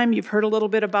school time. You've heard a little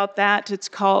bit about that. It's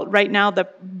called, right now, the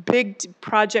big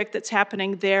project that's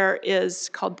happening there is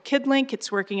called KidLink.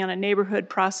 It's working on a neighborhood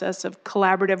process of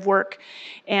collaborative work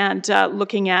and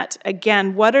looking at,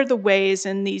 again, what are the ways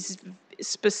in these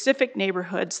specific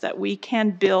neighborhoods that we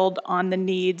can build on the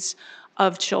needs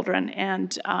of children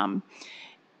and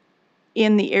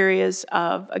in the areas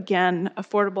of, again,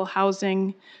 affordable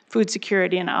housing, food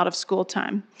security, and out-of-school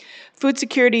time. Food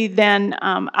security, then,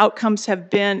 outcomes have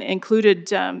been included,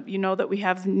 that we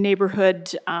have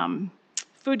neighborhood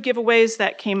food giveaways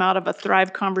that came out of a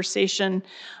Thrive conversation,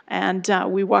 and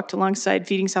we walked alongside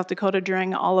Feeding South Dakota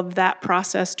during all of that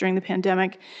process during the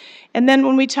pandemic. And then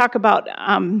when we talk about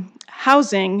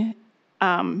housing,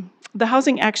 the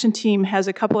Housing Action Team has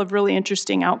a couple of really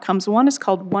interesting outcomes. One is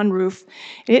called One Roof.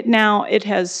 It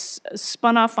has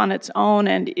spun off on its own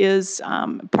and is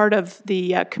part of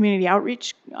the community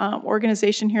outreach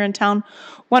organization here in town.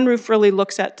 One Roof really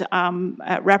looks at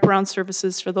wraparound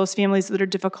services for those families that are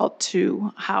difficult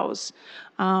to house.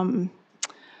 The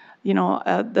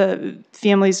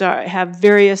families have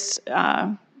various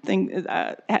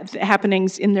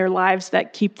happenings in their lives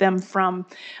that keep them from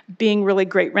being really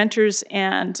great renters,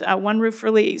 and One Roof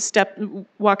really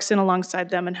walks in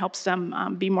alongside them and helps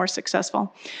them be more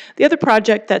successful. The other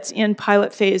project that's in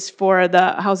pilot phase for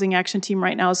the Housing Action Team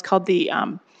right now is called the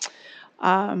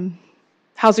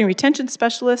Housing Retention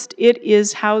Specialist. It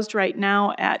is housed right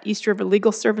now at East River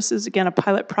Legal Services, again, a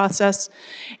pilot process.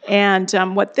 And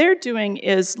what they're doing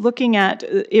is looking at,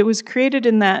 it was created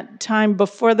in that time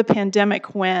before the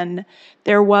pandemic when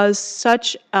there was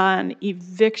such an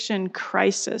eviction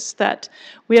crisis that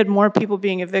we had more people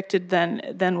being evicted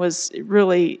than was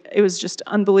really, it was just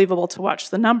unbelievable to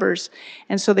watch the numbers.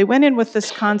 And so they went in with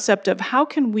this concept of how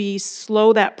can we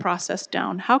slow that process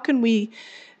down? How can we,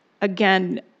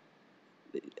 again,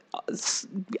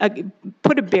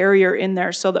 put a barrier in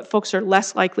there so that folks are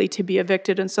less likely to be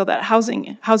evicted, and so that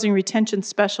housing retention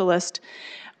specialist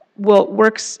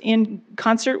works in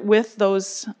concert with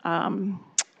those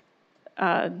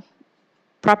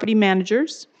property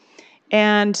managers,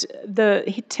 and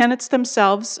the tenants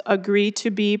themselves agree to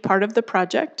be part of the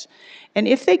project. And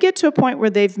if they get to a point where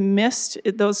they've missed,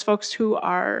 those folks who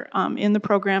are in the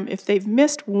program, if they've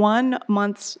missed 1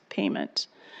 month's payment,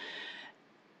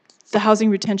 the housing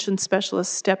retention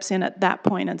specialist steps in at that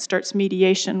point and starts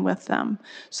mediation with them.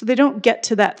 So they don't get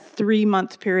to that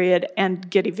 3-month period and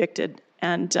get evicted.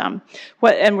 And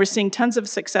we're seeing tons of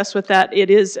success with that. It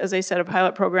is, as I said, a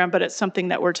pilot program, but it's something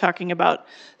that we're talking about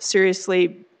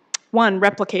seriously, one,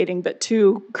 replicating, but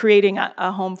two, creating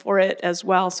a home for it as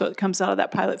well. So it comes out of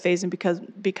that pilot phase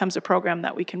and becomes a program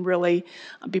that we can really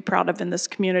be proud of in this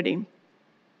community.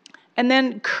 And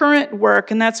then current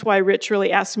work, and that's why Rich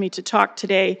really asked me to talk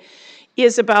today,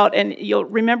 is about, and you'll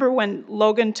remember when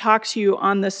Logan talked to you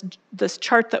on this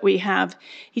chart that we have,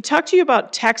 he talked to you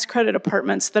about tax credit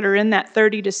apartments that are in that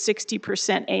 30 to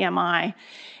 60% AMI.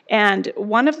 And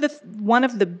one of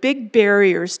the big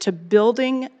barriers to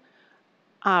building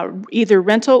either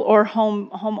rental or home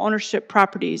ownership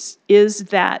properties is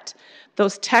that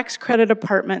those tax credit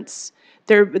apartments,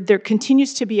 there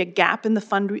continues to be a gap in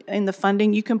the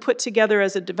funding. You can put together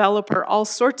as a developer all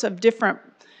sorts of different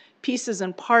pieces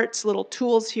and parts, little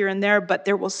tools here and there, but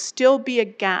there will still be a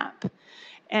gap.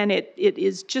 And it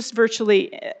is just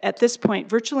virtually, at this point,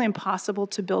 virtually impossible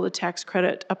to build a tax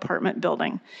credit apartment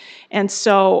building. And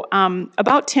so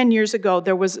about 10 years ago,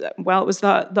 there was, well, it was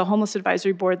the Homeless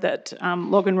Advisory Board that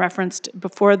Logan referenced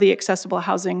before the Accessible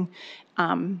Housing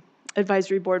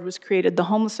Advisory Board was created. The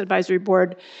Homeless Advisory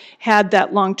Board had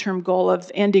that long-term goal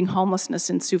of ending homelessness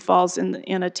in Sioux Falls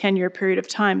in a 10-year period of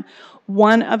time.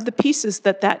 One of the pieces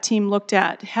that team looked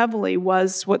at heavily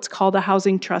was what's called a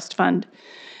housing trust fund.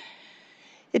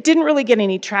 It didn't really get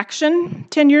any traction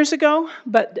 10 years ago,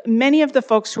 but many of the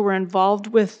folks who were involved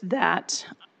with that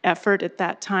effort at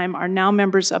that time are now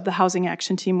members of the Housing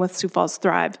Action Team with Sioux Falls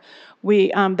Thrive.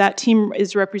 That team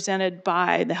is represented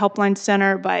by the Helpline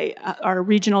Center, by our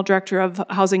Regional Director of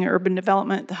Housing and Urban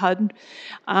Development, the HUD.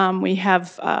 We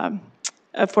have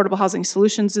Affordable Housing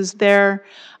Solutions is there,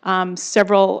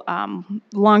 several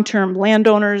long-term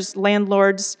landowners,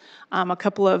 landlords, a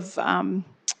couple of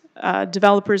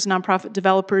developers, nonprofit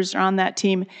developers are on that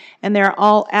team, and they're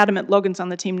all adamant. Logan's on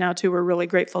the team now too. We're really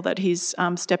grateful that he's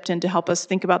stepped in to help us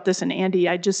think about this. And Andy,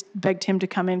 I just begged him to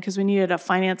come in because we needed a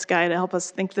finance guy to help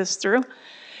us think this through.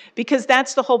 Because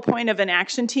that's the whole point of an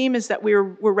action team, is that we're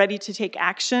ready to take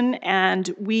action,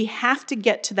 and we have to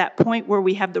get to that point where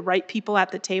we have the right people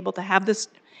at the table to have this.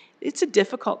 It's a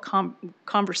difficult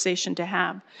conversation to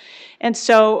have. And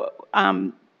so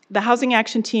the Housing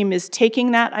Action Team is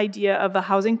taking that idea of a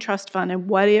housing trust fund and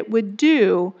what it would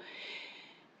do,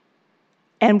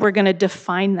 and we're going to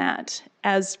define that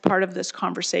as part of this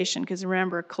conversation. Because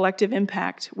remember, collective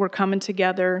impact, we're coming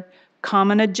together,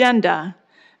 common agenda,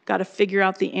 got to figure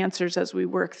out the answers as we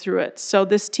work through it. So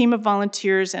this team of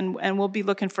volunteers, and we'll be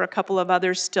looking for a couple of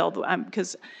others still,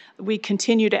 because we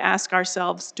continue to ask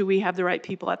ourselves, do we have the right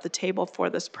people at the table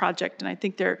for this project? And I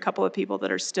think there are a couple of people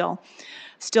that are still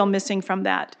missing from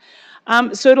that.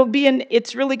 So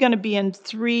it's really going to be in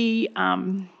three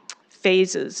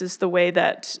phases is the way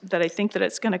that I think that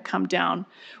it's going to come down.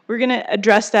 We're going to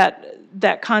address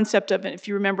that concept of, if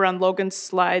you remember on Logan's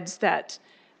slides, that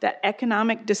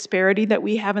economic disparity that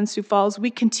we have in Sioux Falls.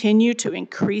 We continue to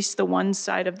increase the one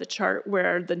side of the chart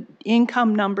where the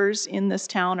income numbers in this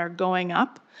town are going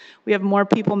up. We have more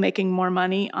people making more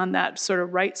money on that sort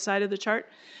of right side of the chart.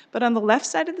 But on the left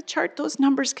side of the chart, those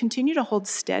numbers continue to hold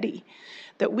steady.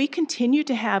 That we continue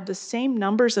to have the same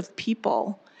numbers of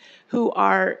people who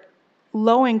are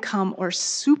low income or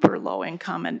super low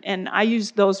income, and I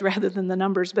use those rather than the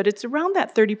numbers, but it's around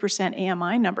that 30%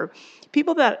 AMI number.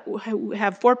 People that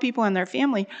have 4 people in their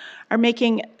family are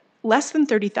making less than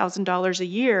 $30,000 a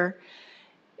year,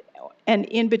 and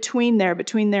in between there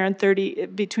and 30,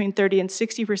 between 30 and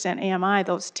 60% AMI,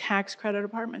 those tax credit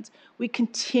apartments, we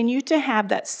continue to have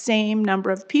that same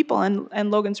number of people,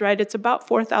 and Logan's right, it's about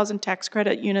 4,000 tax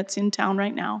credit units in town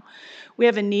right now. We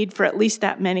have a need for at least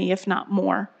that many, if not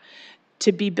more,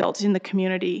 to be built in the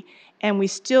community, and we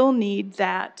still need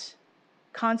that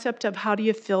concept of how do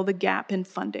you fill the gap in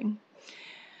funding.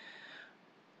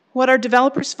 What our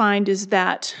developers find is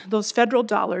that those federal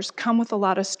dollars come with a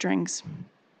lot of strings.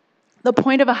 The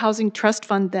point of a housing trust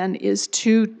fund then is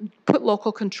to put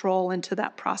local control into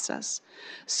that process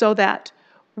so that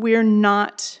we're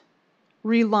not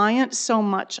reliant so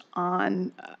much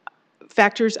on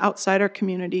factors outside our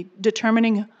community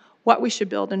determining what we should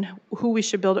build and who we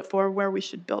should build it for, where we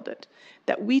should build it,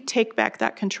 that we take back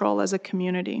that control as a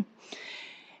community.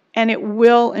 And it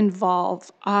will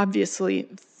involve, obviously,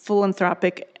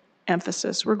 philanthropic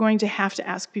emphasis. We're going to have to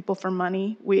ask people for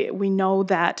money. We know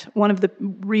that one of the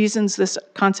reasons this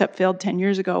concept failed 10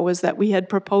 years ago was that we had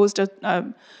proposed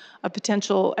a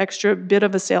potential extra bit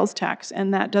of a sales tax,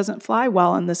 and that doesn't fly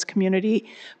well in this community.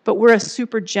 But we're a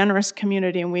super generous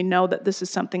community, and we know that this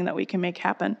is something that we can make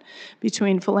happen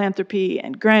between philanthropy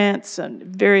and grants and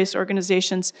various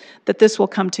organizations, that this will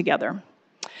come together.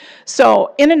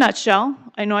 So in a nutshell,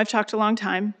 I know I've talked a long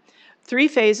time, 3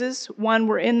 phases. One,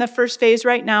 we're in the first phase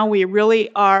right now. We really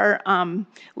are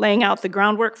laying out the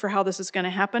groundwork for how this is going to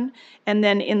happen. And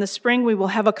then in the spring, we will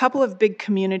have a couple of big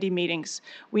community meetings.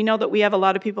 We know that we have a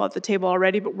lot of people at the table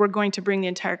already, but we're going to bring the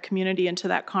entire community into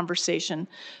that conversation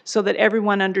so that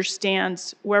everyone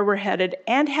understands where we're headed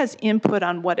and has input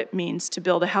on what it means to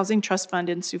build a housing trust fund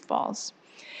in Sioux Falls.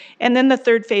 And then the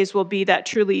third phase will be that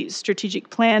truly strategic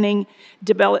planning,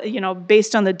 develop,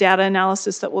 based on the data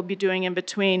analysis that we'll be doing in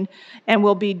between, and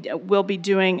we'll be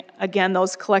doing, again,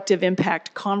 those collective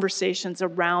impact conversations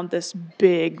around this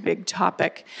big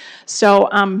topic. So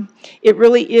it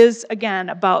really is, again,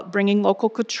 about bringing local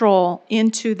control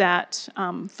into that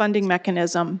funding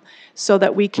mechanism so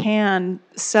that we can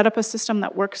set up a system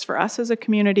that works for us as a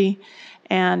community,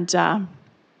 and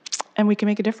we can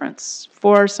make a difference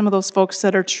for some of those folks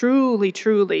that are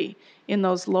truly in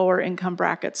those lower income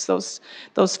brackets. Those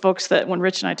folks that, when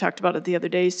Rich and I talked about it the other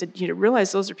day, he said, you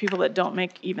realize those are people that don't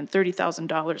make even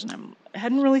 $30,000, and I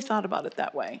hadn't really thought about it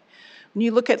that way. When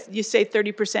you look at, you say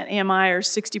 30% AMI or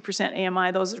 60%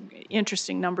 AMI, those are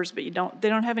interesting numbers, but they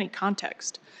don't have any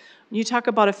context. When you talk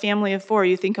about a family of 4,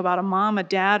 you think about a mom, a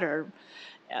dad, or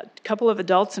a couple of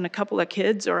adults and a couple of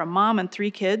kids, or a mom and 3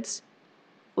 kids.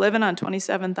 Living on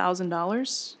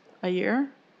 $27,000 a year,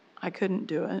 I couldn't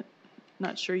do it.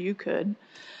 Not sure you could.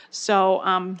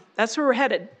 So that's where we're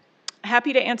headed.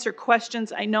 Happy to answer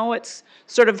questions. I know it's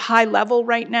sort of high level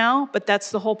right now, but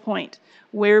that's the whole point.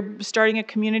 We're starting a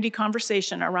community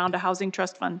conversation around a housing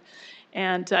trust fund.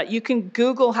 And you can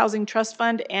Google housing trust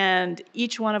fund, and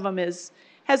each one of them has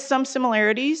some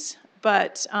similarities,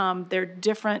 but they're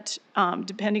different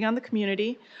depending on the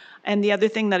community. And the other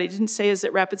thing that I didn't say is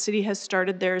that Rapid City has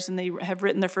started theirs, and they have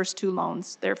written their first 2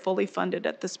 loans. They're fully funded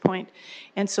at this point.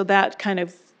 And so that kind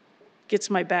of gets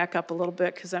my back up a little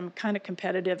bit because I'm kind of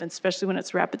competitive, and especially when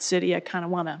it's Rapid City, I kind of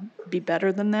want to be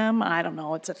better than them. I don't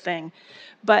know, it's a thing.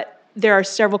 But there are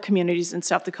several communities in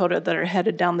South Dakota that are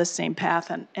headed down the same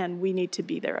path, and we need to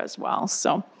be there as well.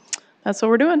 So that's what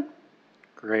we're doing.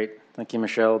 Great. Thank you,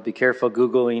 Michelle. Be careful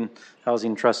Googling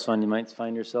Housing Trust Fund. You might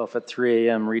find yourself at 3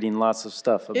 a.m. reading lots of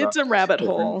stuff about it's a rabbit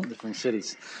hole. Different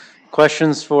cities.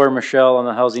 Questions for Michelle on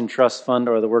the Housing Trust Fund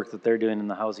or the work that they're doing in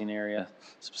the housing area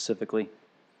specifically?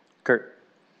 Kurt.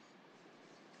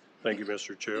 Thank you,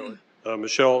 Mr. Chair.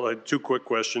 Michelle, I had 2 quick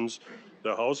questions.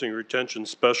 The Housing Retention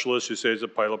Specialist, you say is a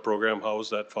pilot program. How is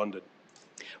that funded?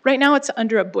 Right now, it's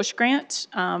under a Bush grant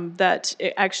that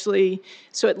it actually,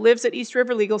 so it lives at East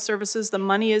River Legal Services. The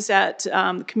money is at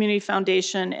the Community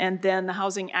Foundation, and then the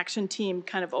Housing Action Team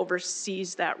kind of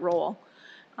oversees that role.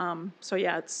 So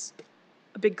yeah, it's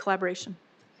a big collaboration.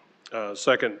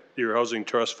 Second, your Housing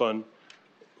Trust Fund,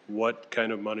 what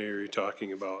kind of money are you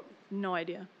talking about? No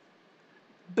idea.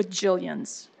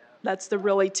 Bajillions. That's the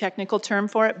really technical term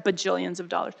for it, bajillions of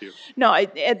dollars. No,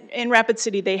 in Rapid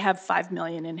City, they have $5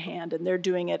 million in hand, and they're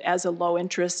doing it as a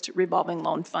low-interest revolving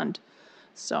loan fund.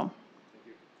 So,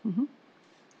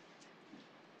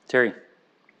 Terry.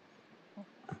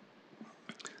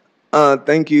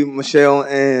 Thank you, Michelle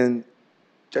and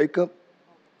Jacob.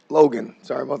 Logan,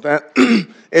 sorry about that.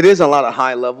 It is a lot of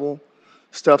high-level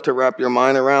stuff to wrap your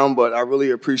mind around, but I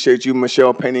really appreciate you,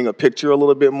 Michelle, painting a picture a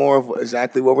little bit more of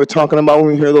exactly what we're talking about when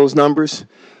we hear those numbers.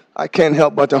 I can't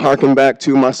help but to harken back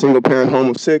to my single-parent home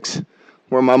of 6,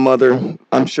 where my mother,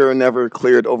 I'm sure, never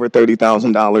cleared over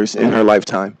 $30,000 in her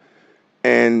lifetime.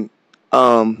 And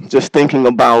just thinking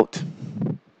about,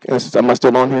 am I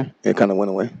still on here? It kind of went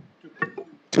away.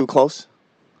 Too close?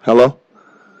 Hello?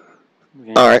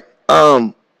 Okay. All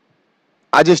right.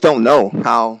 I just don't know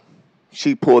how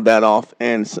she pulled that off.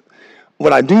 And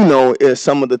what I do know is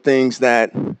some of the things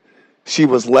that she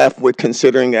was left with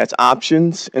considering as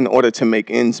options in order to make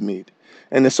ends meet.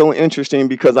 And it's so interesting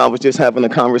because I was just having a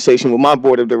conversation with my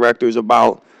board of directors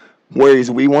about ways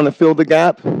we want to fill the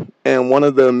gap. And one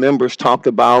of the members talked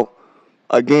about,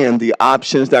 again, the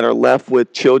options that are left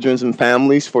with children and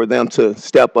families for them to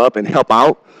step up and help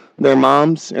out their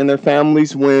moms and their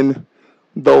families when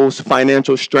those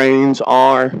financial strains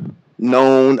are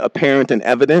known, apparent, and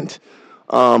evident.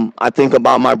 I think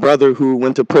about my brother who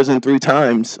went to prison 3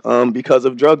 times because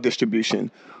of drug distribution.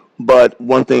 But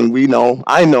one thing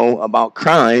I know about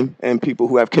crime and people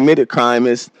who have committed crime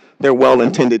is they're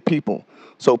well-intended people.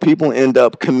 So people end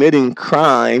up committing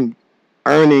crime,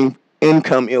 earning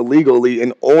income illegally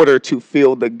in order to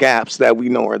fill the gaps that we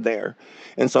know are there.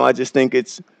 And so I just think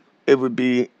it would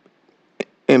be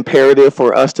imperative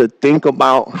for us to think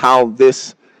about how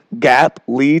this gap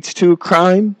leads to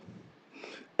crime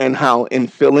and how in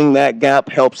filling that gap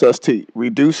helps us to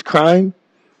reduce crime.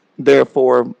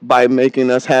 Therefore, by making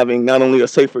us having not only a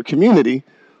safer community,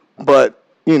 but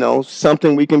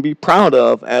something we can be proud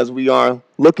of as we are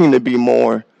looking to be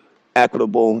more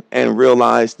equitable and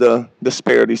realize the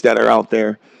disparities that are out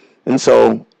there. And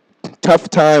so, tough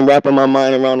time wrapping my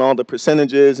mind around all the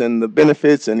percentages and the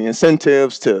benefits and the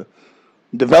incentives to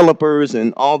developers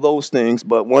and all those things.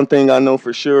 But one thing I know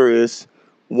for sure is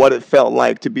what it felt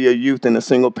like to be a youth in a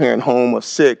single parent home of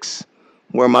 6,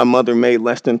 where my mother made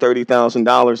less than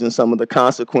 $30,000, and some of the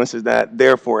consequences that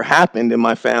therefore happened in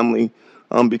my family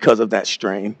because of that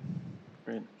strain.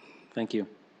 Great. Thank you.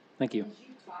 Thank you. As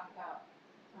you talk about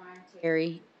crime,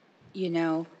 Terry,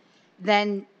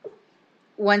 then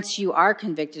once you are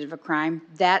convicted of a crime,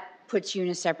 that puts you in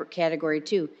a separate category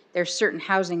too. There's certain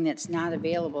housing that's not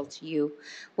available to you.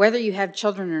 Whether you have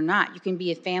children or not, you can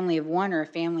be a family of 1 or a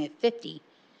family of 50.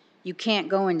 You can't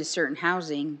go into certain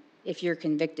housing if you're a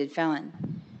convicted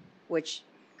felon, which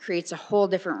creates a whole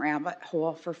different rabbit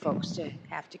hole for folks to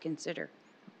have to consider.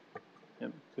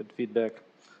 Yep, good feedback.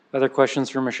 Other questions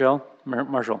for Michelle?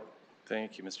 Marshall.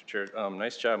 Thank you, Mr. Chair.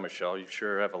 Nice job, Michelle. You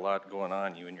sure have a lot going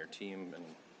on, you and your team, and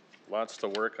lots to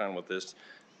work on with this.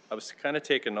 I was kind of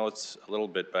taking notes a little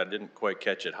bit, but I didn't quite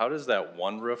catch it. How does that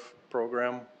One Roof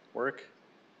program work?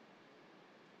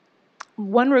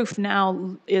 One Roof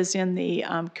now is in the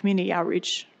community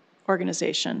outreach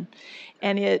organization,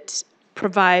 and it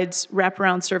provides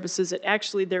wraparound services.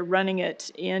 They're running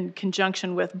it in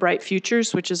conjunction with Bright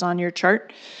Futures, which is on your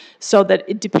chart, so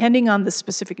that depending on the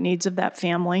specific needs of that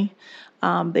family,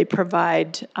 they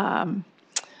provide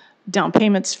down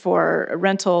payments for a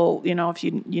rental, if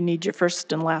you need your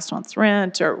first and last month's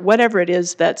rent, or whatever it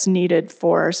is that's needed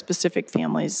for specific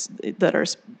families that are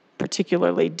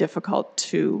particularly difficult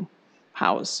to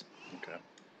house. Okay.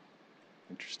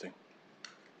 Interesting.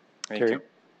 Thank you.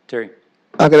 Terry.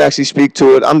 I could actually speak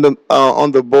to it. I'm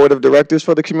on the board of directors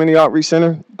for the Community Outreach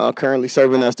Center, currently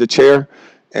serving as the chair.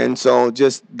 And so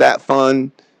just that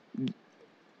fund,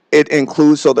 it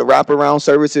includes, so the wraparound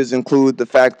services include the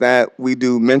fact that we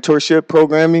do mentorship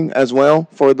programming as well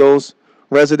for those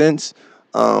residents.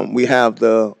 We have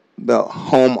the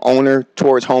homeowner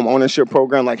towards home ownership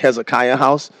program like Hezekiah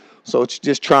House. So it's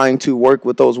just trying to work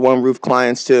with those One Roof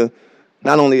clients to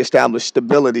not only establish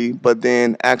stability, but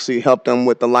then actually help them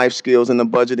with the life skills and the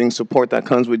budgeting support that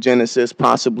comes with Genesis,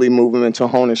 possibly move them into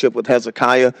ownership with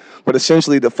Hezekiah. But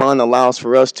essentially the fund allows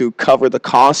for us to cover the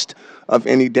cost of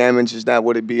any damages that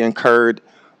would be incurred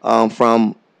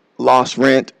from lost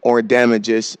rent or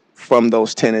damages from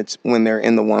those tenants when they're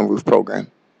in the One Roof program.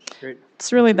 Great.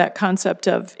 It's really that concept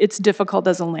of it's difficult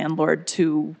as a landlord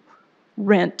to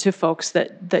rent to folks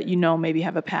that maybe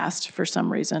have a past for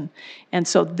some reason. And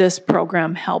so this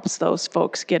program helps those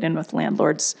folks get in with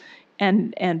landlords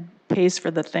and pays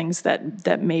for the things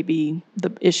that may be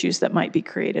the issues that might be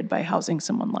created by housing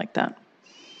someone like that.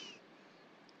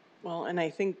 Well, and I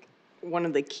think one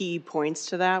of the key points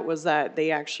to that was that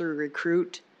they actually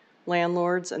recruit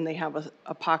landlords, and they have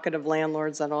a pocket of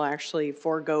landlords that'll actually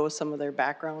forego some of their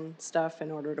background stuff in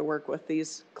order to work with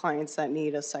these clients that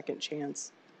need a second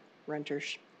chance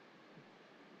renters.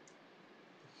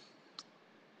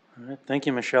 All right, thank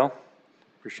you, Michelle.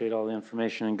 Appreciate all the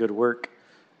information and good work.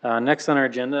 Next on our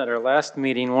agenda, at our last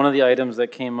meeting, one of the items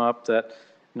that came up that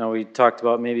we talked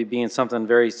about maybe being something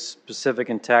very specific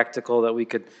and tactical that we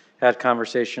could have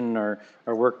conversation or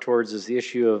work towards is the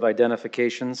issue of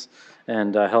identifications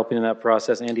and helping in that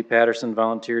process. Andy Patterson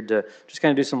volunteered to just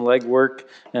kind of do some legwork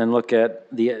and look at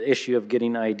the issue of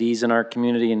getting IDs in our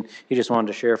community, and he just wanted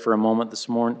to share for a moment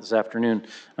this afternoon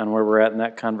on where we're at in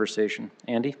that conversation.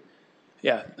 Andy?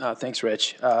 Yeah, thanks,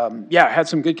 Rich. Yeah, I had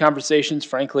some good conversations,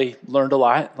 frankly, learned a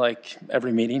lot, like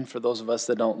every meeting, for those of us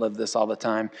that don't live this all the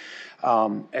time.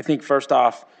 I think first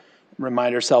off,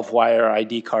 remind ourselves why our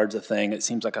ID card's a thing. It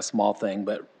seems like a small thing,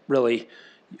 but really,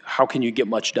 how can you get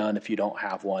much done if you don't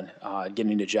have one?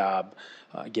 Getting a job,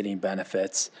 getting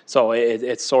benefits. So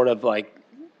it's sort of like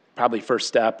probably first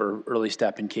step or early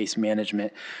step in case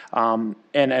management. And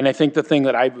I think the thing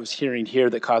that I was hearing here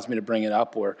that caused me to bring it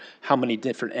up were how many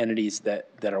different entities that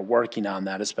are working on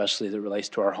that, especially as it relates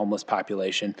to our homeless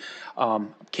population.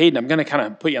 Caden, I'm going to kind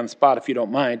of put you on the spot if you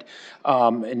don't mind.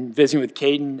 And visiting with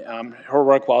Caden, her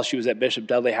work while she was at Bishop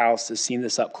Dudley House has seen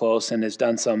this up close and has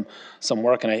done some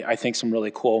work, and I think some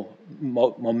really cool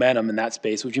momentum in that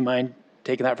space. Would you mind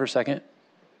taking that for a second?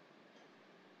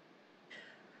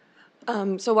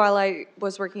 So while I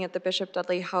was working at the Bishop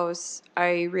Dudley House,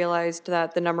 I realized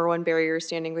that the number one barrier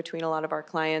standing between a lot of our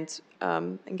clients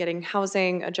and getting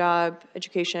housing, a job,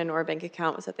 education, or a bank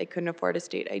account was that they couldn't afford a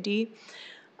state ID.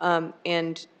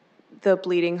 And the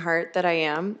bleeding heart that I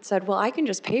am, said, well, I can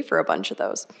just pay for a bunch of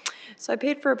those. So I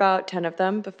paid for about 10 of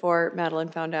them before Madeline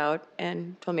found out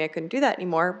and told me I couldn't do that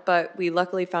anymore. But we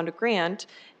luckily found a grant,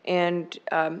 and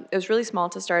it was really small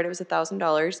to start. It was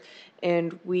 $1,000,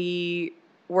 and we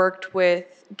worked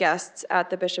with guests at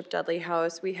the Bishop Dudley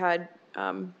House. We had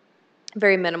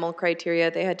very minimal criteria.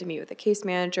 They had to meet with a case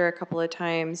manager a couple of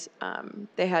times.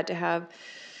 They had to have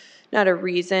not a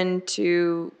reason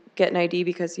to get an ID,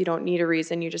 because you don't need a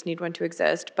reason, you just need one to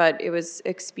exist. But it was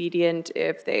expedient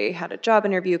if they had a job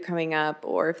interview coming up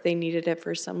or if they needed it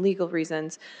for some legal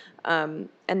reasons. And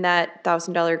that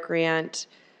 $1,000 grant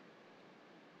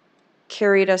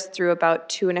carried us through about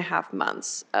 2.5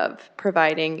 months of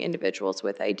providing individuals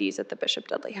with IDs at the Bishop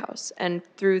Dudley House. And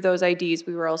through those IDs,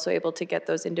 we were also able to get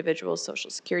those individuals' social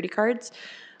security cards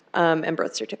and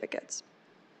birth certificates.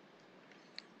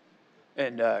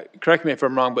 And correct me if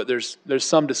I'm wrong, but there's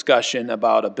some discussion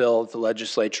about a bill at the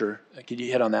legislature. Could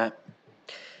you hit on that?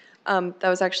 That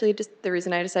was actually just the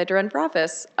reason I decided to run for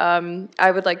office.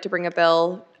 I would like to bring a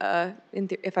bill,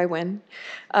 if I win,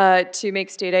 to make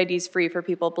state IDs free for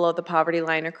people below the poverty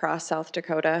line across South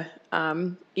Dakota.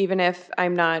 Even if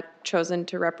I'm not chosen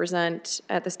to represent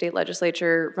at the state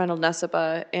legislature, Reynold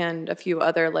Nessepa and a few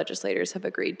other legislators have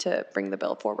agreed to bring the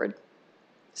bill forward.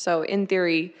 So in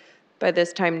theory, by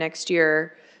this time next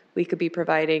year, we could be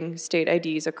providing state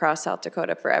IDs across South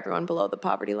Dakota for everyone below the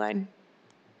poverty line.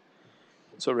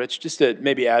 So Rich, just to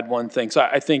maybe add one thing. So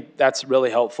I think that's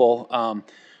really helpful.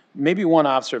 Maybe one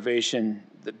observation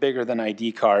that bigger than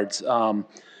ID cards,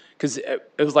 because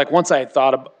it was like once I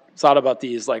thought about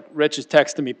these, like Rich is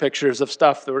texting me pictures of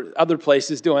stuff. There were other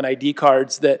places doing ID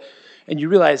cards that, and you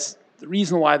realize the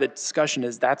reason why the discussion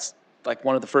is that's like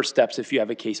one of the first steps if you have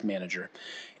a case manager.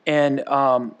 And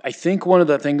I think one of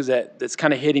the things that's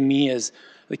kind of hitting me is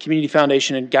the Community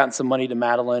Foundation had gotten some money to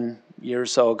Madeline a year or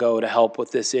so ago to help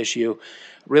with this issue,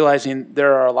 realizing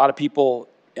there are a lot of people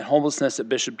in homelessness at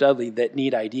Bishop Dudley that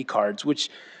need ID cards, which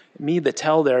the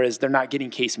tell there is they're not getting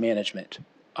case management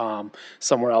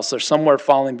somewhere else. They're somewhere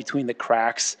falling between the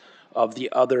cracks of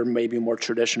the other maybe more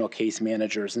traditional case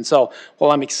managers. And so while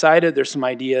I'm excited there's some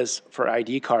ideas for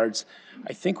ID cards,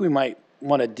 I think we might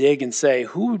want to dig and say,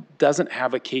 who doesn't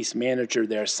have a case manager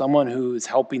there, someone who's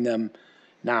helping them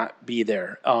not be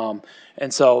there?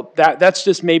 And so that's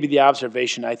just maybe the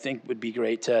observation I think would be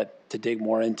great to dig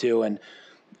more into. And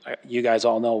you guys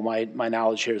all know my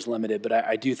knowledge here is limited, but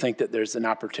I do think that there's an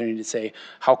opportunity to say,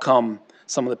 how come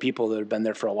some of the people that have been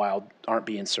there for a while aren't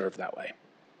being served that way?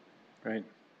 Great.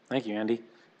 Thank you, Andy.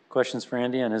 Questions for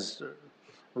Andy on his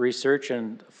research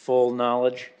and full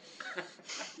knowledge?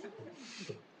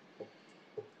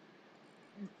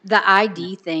 The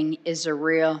ID thing is a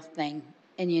real thing.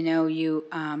 And you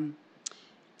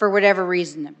for whatever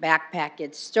reason, a backpack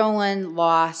gets stolen,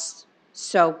 lost,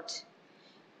 soaked,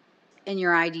 and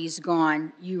your ID's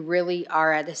gone, you really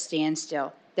are at a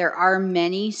standstill. There are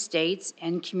many states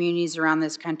and communities around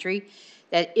this country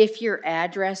that if your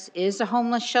address is a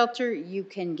homeless shelter, you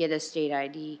can get a state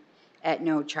ID at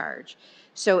no charge.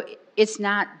 So it's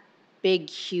not big,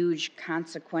 huge,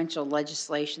 consequential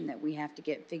legislation that we have to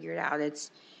get figured out.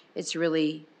 It's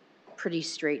really pretty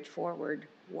straightforward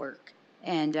work.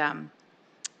 And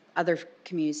other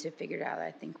communities have figured out.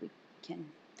 I think we can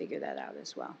figure that out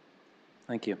as well.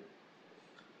 Thank you.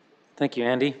 Thank you,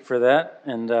 Andy, for that.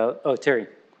 And, Terry.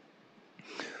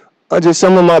 Just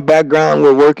some of my background,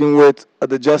 we're working with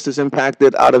the justice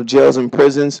impacted out of jails and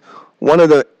prisons. One of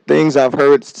the things I've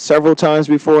heard several times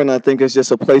before, and I think it's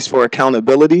just a place for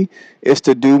accountability, is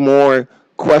to do more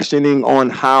questioning on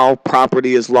how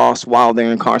property is lost while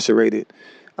they're incarcerated.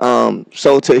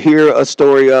 So to hear a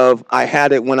story of, I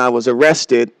had it when I was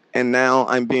arrested and now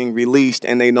I'm being released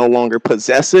and they no longer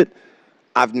possess it,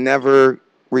 I've never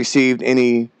received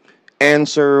any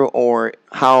answer or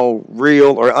how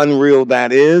real or unreal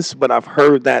that is, but I've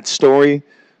heard that story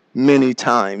many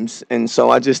times. And so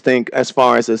I just think as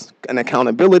far as an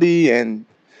accountability and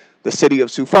the city of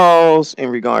Sioux Falls in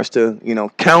regards to,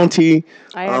 county.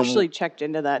 I actually checked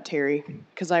into that, Terry,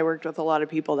 because I worked with a lot of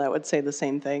people that would say the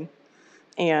same thing.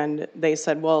 And they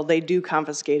said, well, they do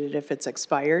confiscate it if it's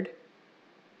expired,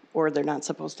 or they're not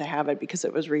supposed to have it because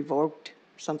it was revoked,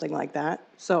 something like that.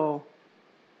 So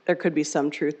there could be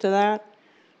some truth to that.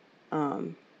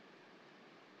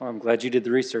 Well, I'm glad you did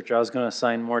the research. I was going to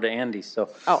assign more to Andy, so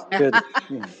good.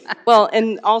 Well,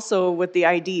 and also with the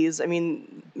IDs,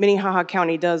 Minnehaha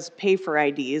County does pay for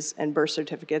IDs and birth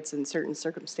certificates in certain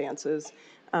circumstances.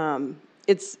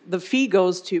 The fee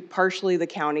goes to partially the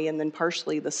county and then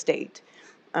partially the state.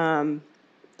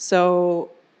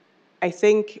 So I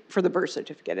think for the birth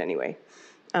certificate anyway.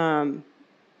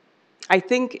 I I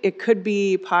think it could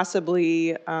be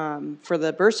possibly, for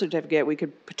the birth certificate, we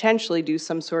could potentially do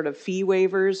some sort of fee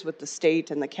waivers with the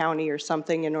state and the county or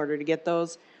something in order to get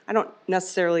those. I don't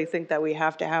necessarily think that we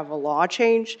have to have a law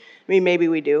change. I mean, maybe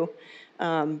we do.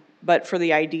 But for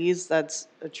the IDs, that's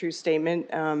a true statement.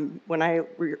 When I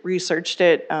researched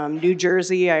it, New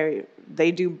Jersey,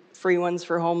 they do free ones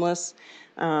for homeless.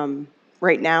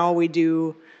 Right now, we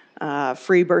do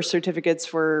free birth certificates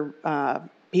for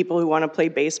people who want to play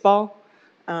baseball,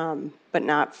 but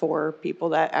not for people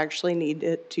that actually need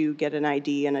it to get an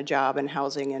ID and a job and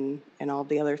housing and all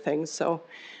the other things. So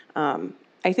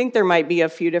I think there might be a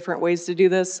few different ways to do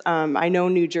this. I know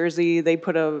New Jersey, they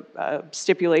put a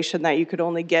stipulation that you could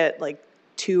only get like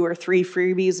 2 or 3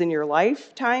 freebies in your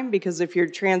lifetime, because if you're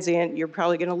transient, you're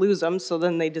probably going to lose them. So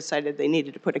then they decided they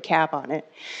needed to put a cap on it.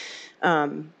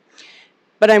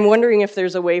 But I'm wondering if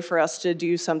there's a way for us to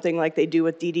do something like they do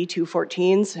with DD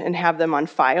 214s and have them on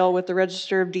file with the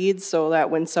Register of Deeds, so that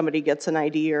when somebody gets an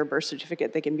ID or a birth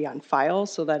certificate, they can be on file,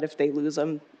 so that if they lose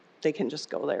them, they can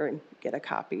just go there and get a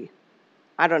copy.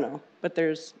 I don't know, but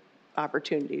there's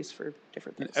opportunities for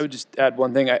different things. I would just add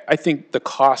one thing. I think the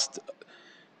cost,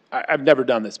 I've never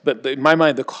done this, but in my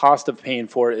mind, the cost of paying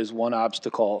for it is one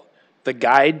obstacle. The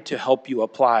guide to help you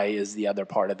apply is the other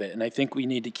part of it. And I think we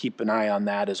need to keep an eye on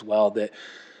that as well, that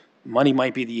money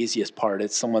might be the easiest part.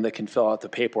 It's someone that can fill out the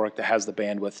paperwork that has the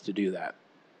bandwidth to do that.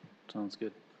 Sounds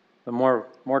good. But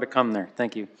more to come there.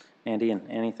 Thank you, Andy. And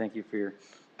Annie, thank you for your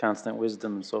constant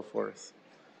wisdom and so forth.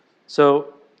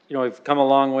 So, we've come a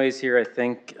long ways here, I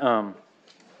think. The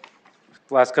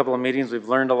last couple of meetings, we've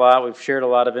learned a lot. We've shared a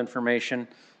lot of information.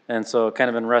 And so kind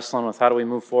of been wrestling with how do we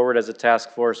move forward as a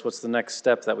task force? What's the next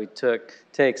step that we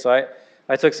take? So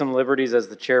I took some liberties as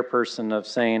the chairperson of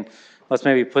saying, let's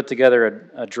maybe put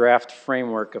together a draft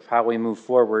framework of how we move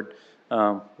forward.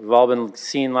 We've all been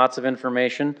seeing lots of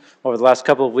information. Over the last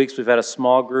couple of weeks, we've had a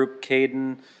small group,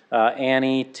 Caden,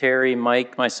 Annie, Terry,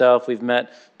 Mike, myself. We've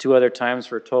met 2 other times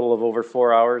for a total of over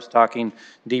 4 hours, talking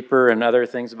deeper and other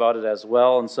things about it as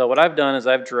well. And so what I've done is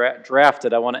I've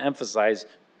drafted, I want to emphasize,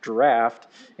 draft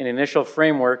an initial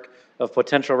framework of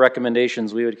potential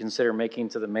recommendations we would consider making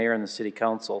to the mayor and the city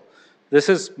council. This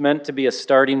is meant to be a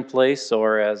starting place,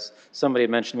 or as somebody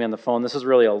mentioned to me on the phone, this is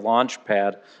really a launch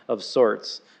pad of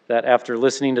sorts. That after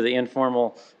listening to the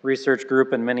informal research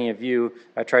group and many of you,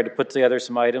 I tried to put together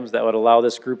some items that would allow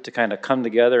this group to kind of come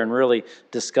together and really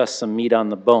discuss some meat on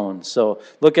the bone. So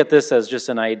look at this as just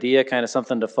an idea, kind of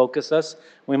something to focus us.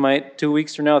 We might, 2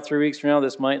 weeks from now, 3 weeks from now,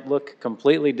 this might look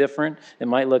completely different. It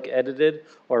might look edited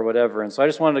or whatever. And so I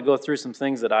just wanted to go through some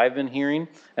things that I've been hearing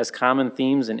as common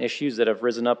themes and issues that have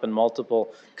risen up in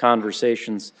multiple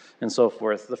conversations and so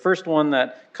forth. The first one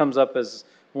that comes up as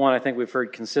one I think we've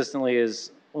heard consistently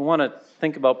is we want to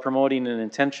think about promoting an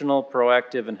intentional,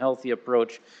 proactive, and healthy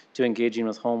approach to engaging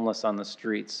with homeless on the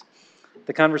streets.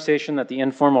 The conversation that the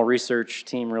informal research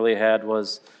team really had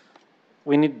was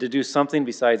we need to do something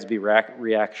besides be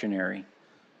reactionary.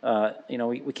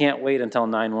 We can't wait until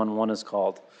 911 is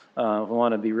called. We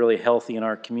want to be really healthy in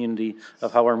our community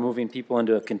of how we're moving people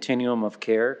into a continuum of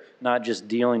care, not just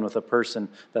dealing with a person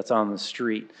that's on the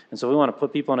street. And so we want to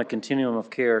put people in a continuum of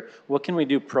care. What can we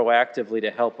do proactively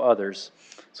to help others?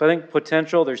 So I think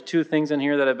potential, there's 2 things in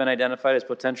here that have been identified as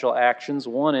potential actions.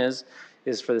 One is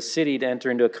for the city to enter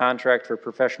into a contract for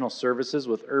professional services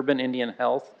with Urban Indian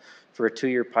Health for a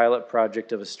 2-year pilot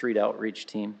project of a street outreach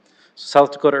team.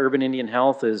 South Dakota Urban Indian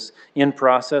Health is in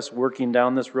process, working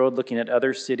down this road, looking at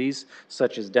other cities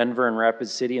such as Denver and Rapid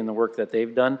City and the work that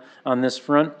they've done on this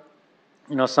front.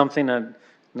 Something I'm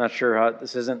not sure how,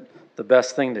 this isn't the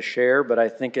best thing to share, but I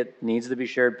think it needs to be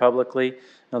shared publicly.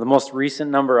 Now, the most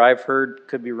recent number I've heard,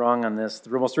 could be wrong on this, the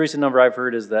most recent number I've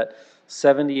heard is that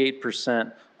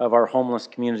 78% of our homeless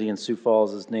community in Sioux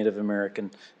Falls is Native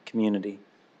American community.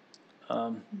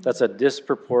 That's a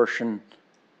disproportion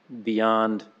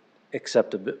beyond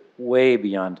way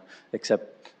beyond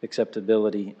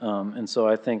acceptability. And so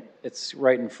I think it's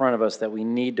right in front of us that we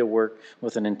need to work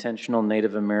with an intentional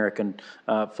Native American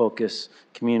focus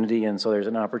community. And so there's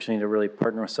an opportunity to really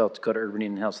partner with South Dakota Urban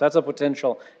Indian Health. So that's a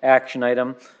potential action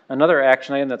item. Another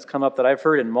action item that's come up that I've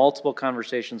heard in multiple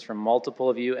conversations from multiple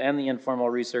of you and the informal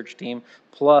research team,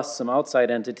 plus some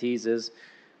outside entities, is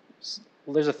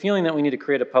there's a feeling that we need to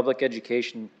create a public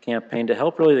education campaign to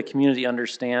help really the community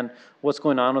understand what's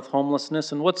going on with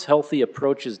homelessness and what's healthy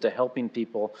approaches to helping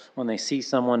people when they see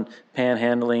someone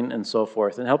panhandling and so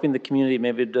forth, and helping the community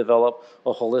maybe develop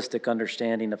a holistic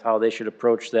understanding of how they should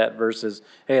approach that versus,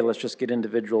 hey, let's just get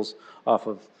individuals off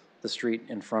of the street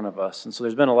in front of us. And so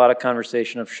there's been a lot of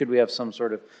conversation of should we have some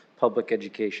sort of public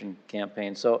education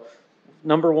campaign. So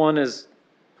number one is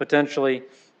potentially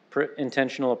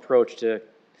intentional approach to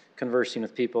conversing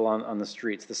with people on the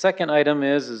streets. The second item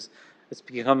is it's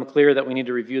become clear that we need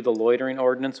to review the loitering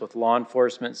ordinance with law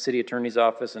enforcement, city attorney's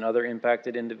office, and other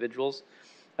impacted individuals.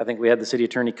 I think we had the city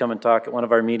attorney come and talk at one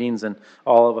of our meetings, and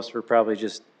all of us were probably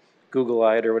just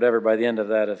Google-eyed or whatever by the end of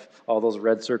that, of all those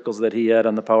red circles that he had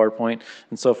on the PowerPoint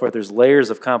and so forth. There's layers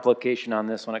of complication on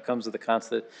this when it comes to the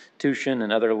Constitution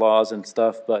and other laws and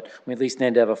stuff, but we at least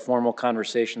need to have a formal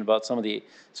conversation about some of the,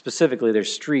 specifically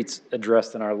there's streets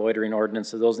addressed in our loitering ordinance,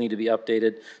 so those need to be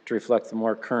updated to reflect the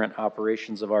more current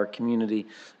operations of our community.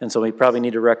 And so we probably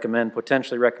need to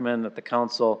potentially recommend that the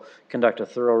council conduct a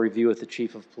thorough review with the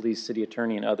chief of police, city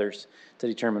attorney, and others to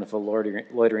determine if a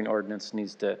loitering ordinance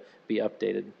needs to be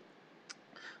updated.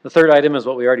 The third item is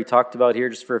what we already talked about here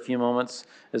just for a few moments.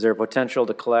 Is there a potential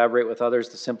to collaborate with others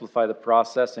to simplify the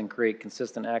process and create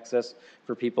consistent access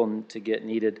for people to get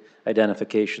needed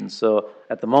identifications? So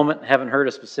at the moment, haven't heard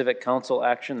a specific council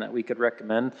action that we could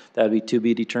recommend. That would be to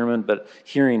be determined, but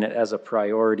hearing it as a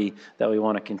priority that we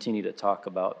want to continue to talk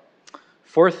about.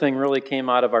 Fourth thing really came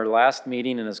out of our last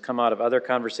meeting and has come out of other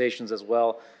conversations as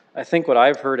well. I think what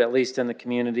I've heard, at least in the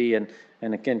community, and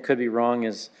again, could be wrong,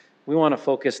 is we want to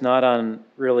focus not on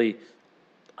really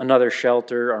another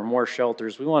shelter or more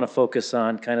shelters. We want to focus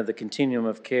on kind of the continuum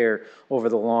of care over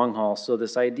the long haul. So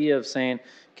this idea of saying,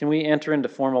 can we enter into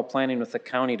formal planning with the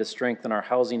county to strengthen our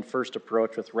housing first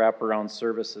approach with wraparound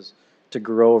services to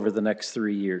grow over the next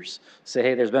 3 years? Say,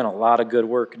 hey, there's been a lot of good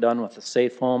work done with the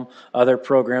Safe Home, other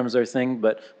programs are thing,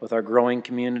 but with our growing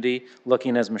community,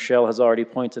 looking, as Michelle has already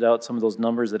pointed out, some of those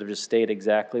numbers that have just stayed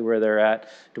exactly where they're at,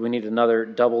 do we need another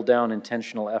double down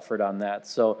intentional effort on that?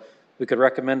 So we could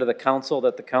recommend to the council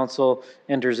that the council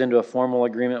enters into a formal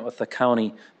agreement with the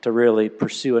county to really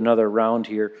pursue another round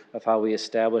here of how we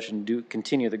establish and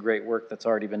continue the great work that's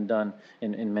already been done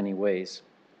in many ways.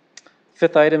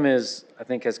 Fifth item is, I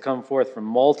think, has come forth from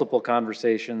multiple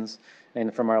conversations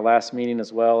and from our last meeting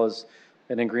as well, as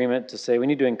an agreement to say we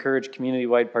need to encourage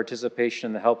community-wide participation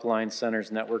in the Helpline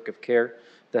Center's network of care.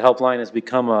 The Helpline has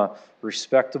become a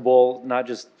respectable, not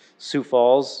just Sioux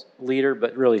Falls leader,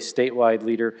 but really statewide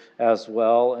leader as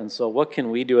well. And so what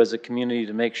can we do as a community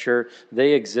to make sure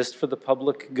they exist for the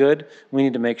public good? We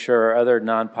need to make sure our other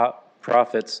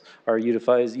nonprofits are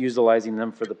utilizing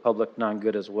them for the public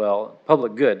good as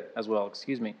well,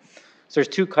 excuse me. So there's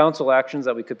two council actions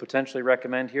that we could potentially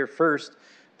recommend here. First,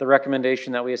 the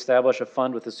recommendation that we establish a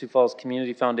fund with the Sioux Falls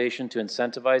Community Foundation to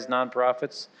incentivize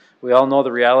nonprofits. We all know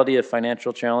the reality of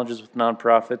financial challenges with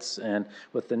nonprofits, and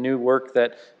with the new work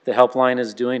that the Helpline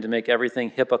is doing to make everything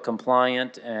HIPAA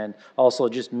compliant and also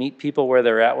just meet people where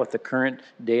they're at with the current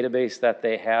database that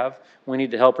they have. We need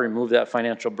to help remove that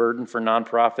financial burden for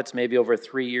nonprofits, maybe over a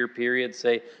 3-year period.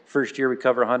 Say first year we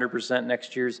cover 100%,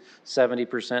 next year's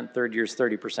 70%, third year's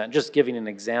 30%. Just giving an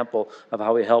example of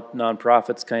how we help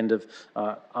nonprofits kind of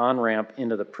on-ramp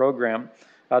into the program.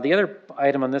 The other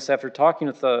item on this, after talking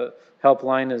with the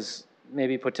Helpline, is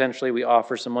maybe potentially we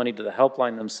offer some money to the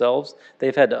Helpline themselves.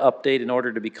 They've had to update in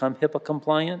order to become HIPAA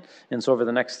compliant, and so over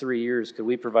the next 3 years, could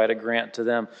we provide a grant to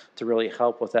them to really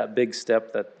help with that big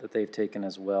step that they've taken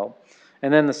as well.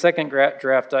 And then the second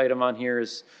draft item on here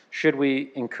is, should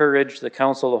we encourage the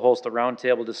council to host a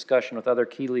roundtable discussion with other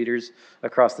key leaders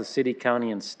across the city, county,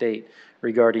 and state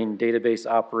regarding database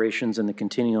operations and the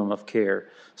continuum of care?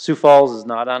 Sioux Falls is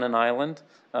not on an island.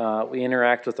 We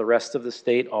interact with the rest of the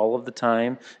state all of the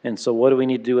time, and so what do we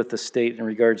need to do with the state in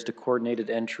regards to coordinated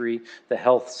entry, the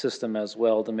health system as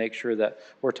well, to make sure that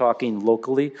we're talking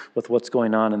locally with what's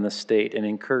going on in the state and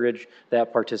encourage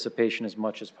that participation as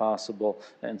much as possible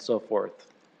and so forth.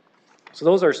 So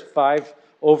those are 5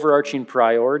 overarching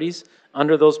priorities.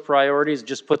 Under those priorities,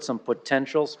 just put some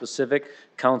potential specific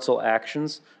council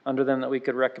actions under them that we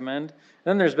could recommend.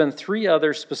 Then there's been 3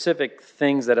 other specific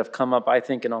things that have come up, I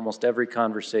think, in almost every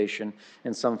conversation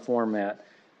in some format.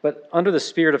 But under the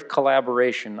spirit of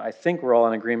collaboration, I think we're all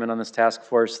in agreement on this task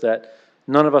force that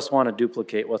none of us want to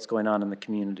duplicate what's going on in the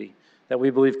community, that we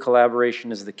believe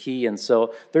collaboration is the key. And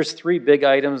so there's 3 big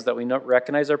items that we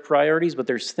recognize are priorities, but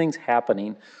there's things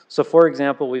happening. So for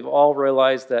example, we've all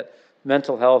realized that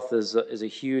mental health is a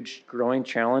huge growing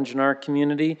challenge in our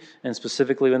community, and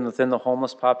specifically within the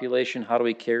homeless population. How do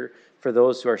we care for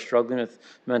those who are struggling with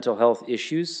mental health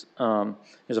issues?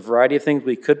 There's a variety of things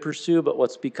we could pursue, but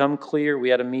what's become clear, we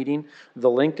had a meeting, the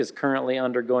link is currently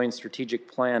undergoing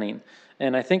strategic planning.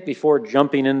 And I think before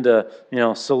jumping into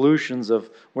solutions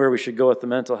of where we should go with the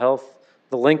mental health,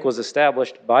 the link was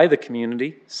established by the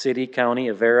community, city, county,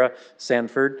 Avera,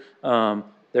 Sanford,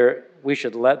 we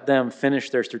should let them finish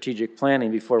their strategic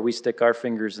planning before we stick our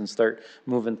fingers and start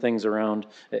moving things around,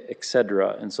 et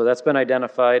cetera. And so that's been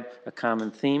identified, a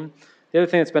common theme. The other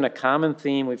thing that's been a common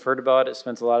theme, we've heard about it,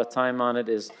 spent a lot of time on it,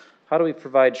 is how do we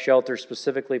provide shelter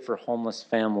specifically for homeless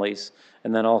families?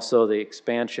 And then also the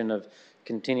expansion of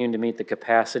continuing to meet the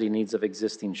capacity needs of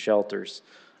existing shelters.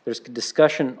 There's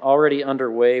discussion already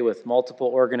underway with multiple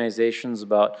organizations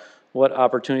about what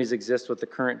opportunities exist with the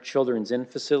current Children's Inn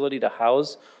facility to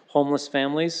house homeless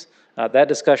families. That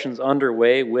discussion's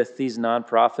underway with these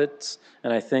nonprofits,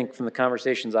 and I think from the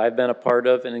conversations I've been a part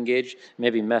of and engaged,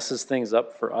 maybe messes things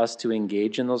up for us to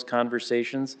engage in those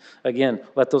conversations. Again,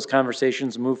 let those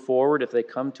conversations move forward. If they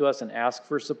come to us and ask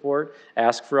for support,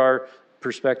 ask for our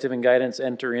perspective and guidance,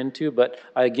 enter into, but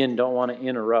I again don't want to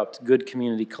interrupt good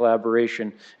community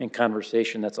collaboration and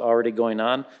conversation that's already going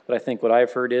on. But I think what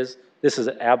I've heard is this is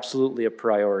absolutely a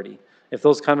priority. If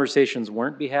those conversations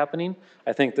weren't be happening,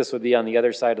 I think this would be on the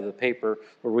other side of the paper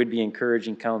where we'd be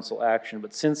encouraging council action.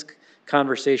 But since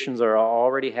conversations are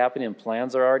already happening and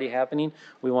plans are already happening,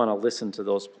 we want to listen to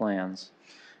those plans.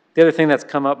 The other thing that's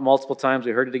come up multiple times,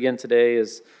 we heard it again today,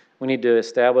 is we need to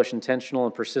establish intentional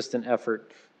and persistent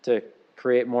effort to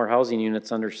create more housing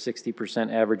units under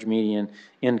 60% average median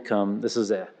income. This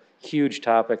is a huge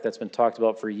topic that's been talked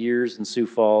about for years in Sioux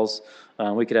Falls.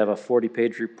 We could have a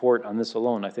 40-page report on this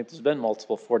alone. I think there's been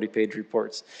multiple 40-page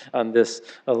reports on this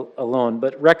alone.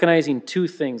 But recognizing two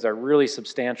things are really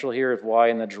substantial here of why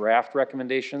in the draft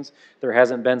recommendations there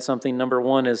hasn't been something. Number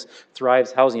one is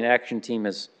Thrive's Housing Action Team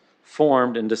is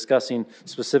formed and discussing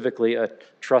specifically a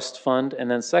trust fund. And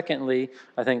then secondly,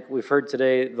 I think we've heard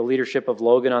today the leadership of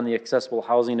Logan on the Accessible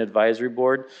Housing Advisory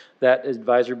Board. That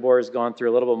advisory board has gone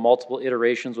through a little bit multiple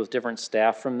iterations with different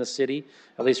staff from the city.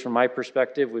 At least from my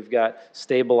perspective, we've got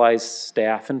stabilized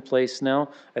staff in place now.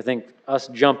 I think us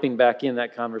jumping back in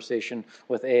that conversation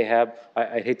with AHAB,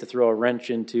 I'd hate to throw a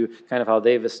wrench into kind of how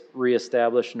they've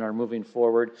reestablished and are moving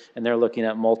forward, and they're looking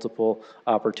at multiple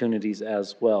opportunities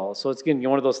as well. So it's going to be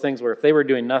one of those things where if they were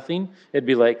doing nothing, it'd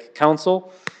be like,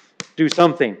 council, do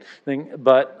something.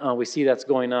 But we see that's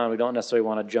going on. We don't necessarily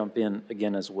want to jump in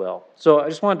again as well. So I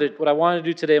just wanted to, what I wanted to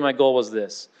do today, my goal was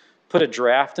this: put a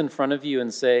draft in front of you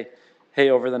and say, hey,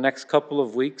 over the next couple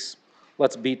of weeks,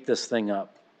 let's beat this thing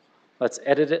up. Let's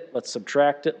edit it, let's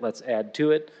subtract it, let's add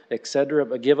to it, etc.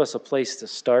 But give us a place to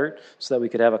start so that we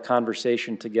could have a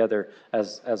conversation together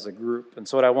as a group. And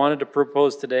so what I wanted to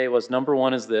propose today was, number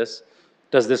one is this: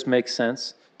 does this make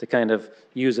sense to kind of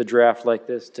use a draft like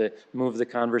this to move the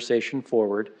conversation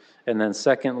forward? And then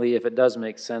secondly, if it does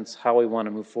make sense, how we want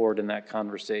to move forward in that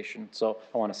conversation. So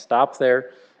I want to stop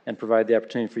there and provide the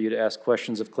opportunity for you to ask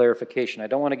questions of clarification. I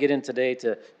don't want to get in today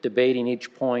to debating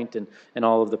each point and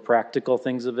all of the practical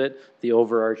things of it, the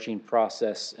overarching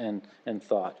process and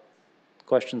thought.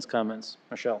 Questions, comments?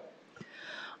 Michelle?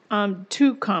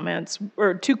 Two comments,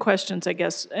 or two questions, I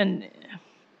guess. And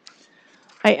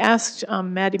I asked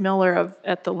Maddie Miller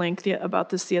at the link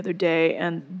about this the other day,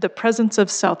 and the presence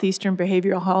of Southeastern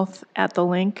Behavioral Health at the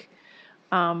link,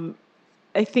 I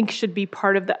think should be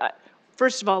part of the.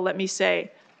 First of all, let me say,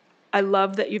 I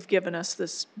love that you've given us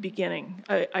this beginning.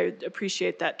 I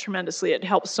appreciate that tremendously. It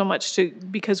helps so much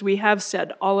because we have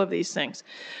said all of these things.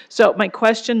 So my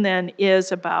question then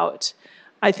is about,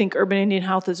 I think urban Indian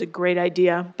health is a great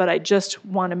idea, but I just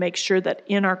want to make sure that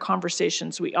in our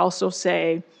conversations we also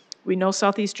say, we know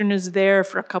Southeastern is there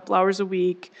for a couple hours a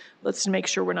week. Let's make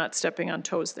sure we're not stepping on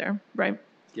toes there, right?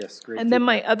 Yes, great. And then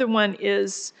my other one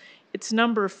is, it's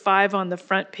number 5 on the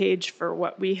front page for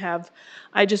what we have.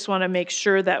 I just want to make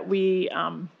sure that we,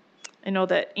 I know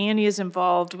that Annie is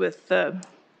involved with the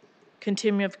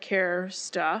continuum of care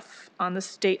stuff on the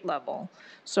state level.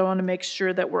 So I want to make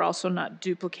sure that we're also not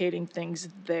duplicating things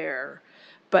there.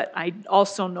 But I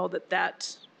also know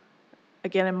that,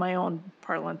 again, in my own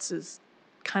parlance, is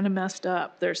kind of messed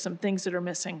up. There's some things that are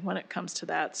missing when it comes to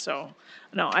that. So,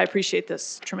 no, I appreciate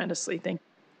this tremendously. Thank you.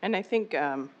 And I think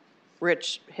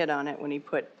Rich hit on it when he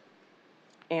put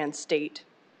and state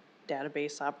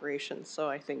database operations. So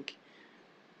I think,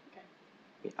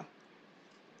 yeah,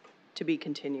 to be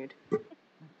continued.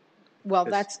 Well,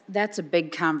 that's a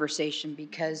big conversation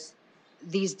because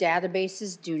these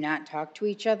databases do not talk to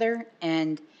each other,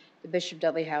 and the Bishop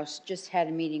Dudley House just had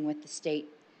a meeting with the state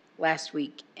last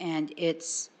week, and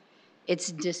it's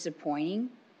disappointing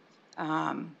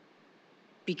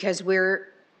because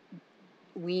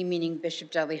we meaning Bishop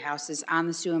Dudley House is on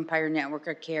the Sioux Empire Network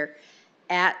of Care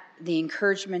at the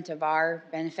encouragement of our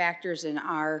benefactors and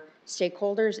our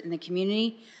stakeholders in the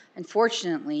community.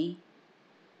 Unfortunately,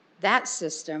 that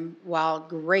system, while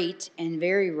great and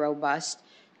very robust,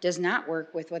 does not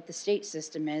work with what the state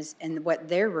system is and what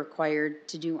they're required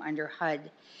to do under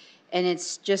HUD. And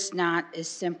it's just not as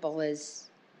simple as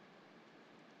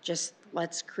just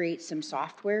let's create some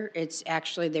software. It's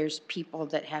actually, there's people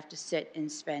that have to sit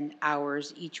and spend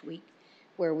hours each week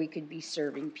where we could be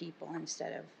serving people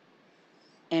instead of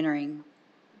entering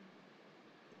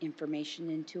information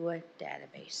into a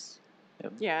database.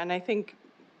 Yeah, and I think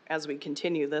as we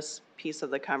continue this piece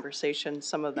of the conversation,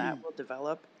 some of that will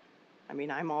develop. I mean,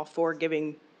 I'm all for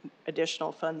giving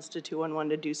additional funds to 211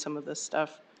 to do some of this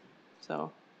stuff.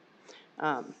 So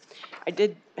I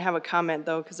did have a comment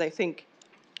though, because I think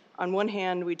on one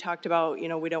hand, we talked about, you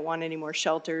know, we don't want any more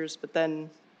shelters, but then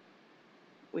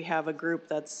we have a group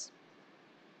that's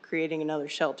creating another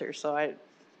shelter. So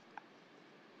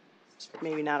it's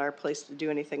maybe not our place to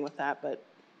do anything with that, but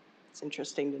it's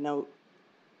interesting to note.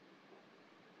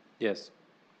 Yes.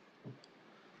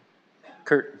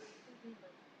 Kurt.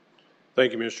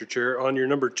 Thank you, Mr. Chair. On your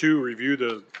number 2, review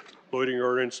the loitering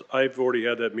ordinance. I've already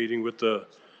had that meeting with the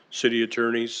city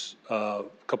attorneys a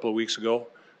couple of weeks ago.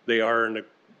 They are in the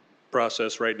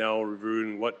process right now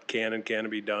reviewing what can and can't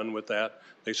be done with that.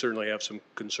 They certainly have some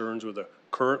concerns with the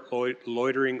current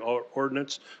loitering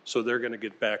ordinance, so they're going to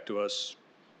get back to us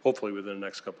hopefully within the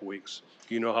next couple of weeks.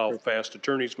 You know how fast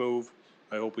attorneys move.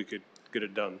 I hope we could get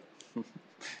it done.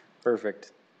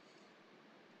 Perfect.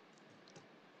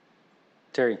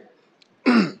 Terry.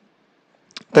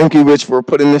 Thank you, Rich, for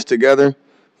putting this together.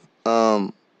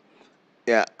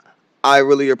 Yeah, I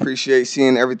really appreciate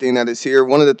seeing everything that is here.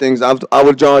 One of the things I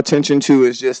would draw attention to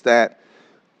is just that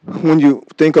when you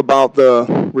think about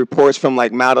the reports from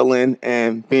like Madeline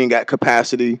and being at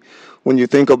capacity, when you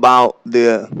think about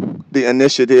the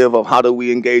initiative of how do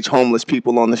we engage homeless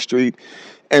people on the street,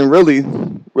 and really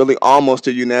almost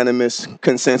a unanimous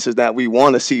consensus that we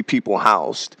want to see people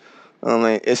housed.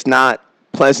 It's not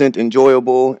pleasant,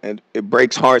 enjoyable, and it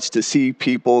breaks hearts to see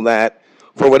people that,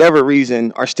 for whatever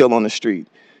reason, are still on the street.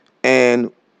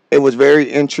 And it was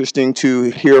very interesting to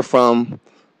hear from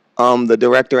the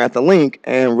director at the link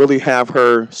and really have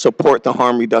her support the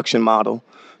harm reduction model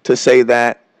to say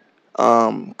that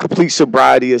complete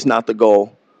sobriety is not the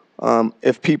goal.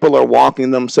 If people are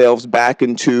walking themselves back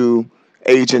into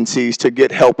agencies to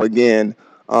get help again,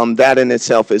 that in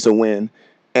itself is a win.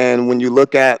 And when you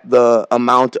look at the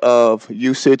amount of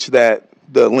usage that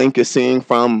the link is seeing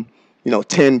from,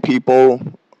 10 people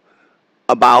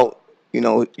about,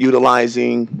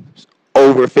 utilizing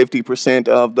over 50%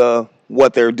 of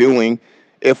what they're doing,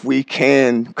 if we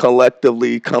can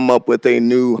collectively come up with a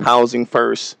new Housing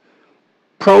First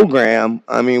program,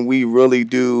 I mean, we really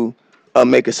do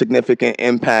make a significant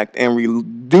impact and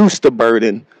reduce the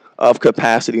burden of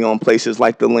capacity on places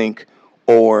like the Link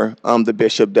or the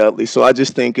Bishop Dudley. So I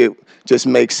just think it just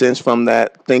makes sense from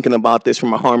that, thinking about this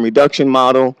from a harm reduction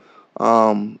model,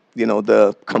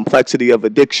 the complexity of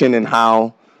addiction and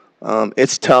how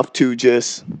it's tough to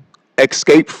just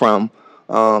escape from.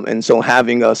 And so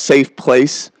having a safe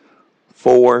place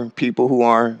for people who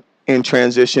are in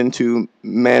transition to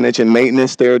manage and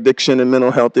maintenance their addiction and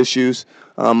mental health issues,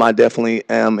 I definitely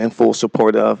am in full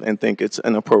support of and think it's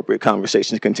an appropriate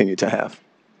conversation to continue to have.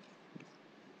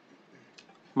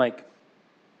 Mike.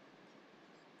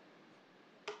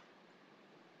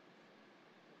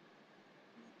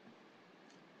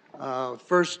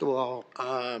 First of all,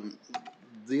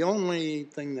 the only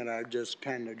thing that I just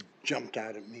kind of jumped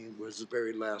out at me was the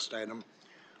very last item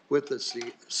with the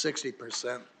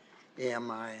 60%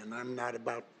 AMI, and I'm not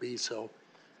about to be so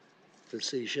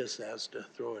facetious as to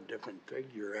throw a different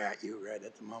figure at you right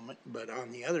at the moment. But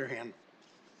on the other hand,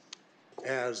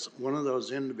 as one of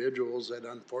those individuals that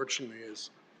unfortunately is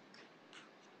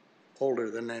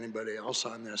older than anybody else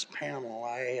on this panel,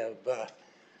 I have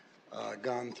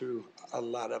gone through a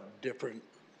lot of different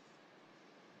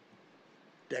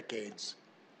decades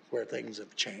where things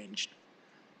have changed.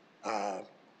 I,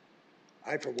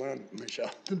 for one,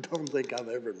 Michelle, don't think I've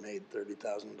ever made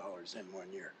 $30,000 in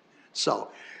 1 year.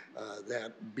 So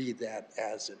that be that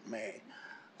as it may.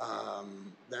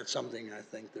 That's something I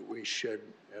think that we should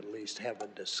at least have a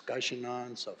discussion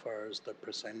on so far as the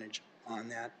percentage on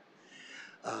that.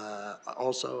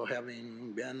 Also,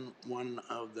 having been one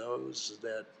of those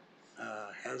that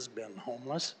has been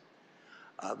homeless,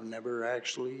 I've never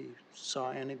actually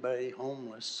saw anybody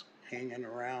homeless hanging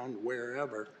around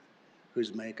wherever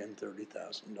who's making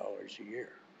 $30,000 a year.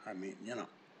 I mean,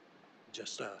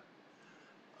 just a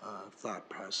thought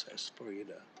process for you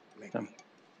to make.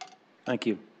 Thank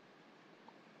you.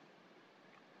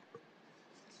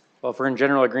 Well, if we're in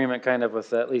general agreement kind of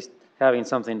with at least having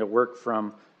something to work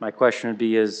from, my question would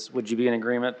be would you be in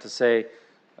agreement to say,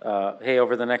 hey,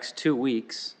 over the next 2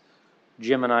 weeks,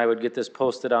 Jim and I would get this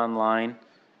posted online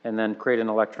and then create an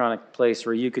electronic place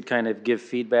where you could kind of give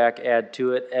feedback, add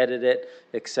to it, edit it,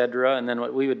 et cetera. And then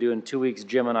what we would do in 2 weeks,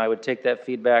 Jim and I would take that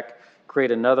feedback,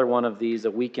 create another one of these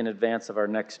a week in advance of our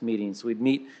next meeting. So we'd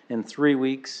meet in 3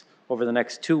 weeks. Over the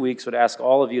next 2 weeks, would ask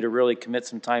all of you to really commit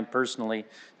some time personally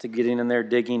to getting in there,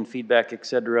 digging, feedback, et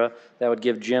cetera. That would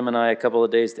give Jim and I a couple of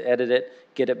days to edit it,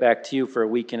 get it back to you for a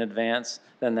week in advance.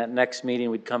 Then that next meeting,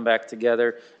 we'd come back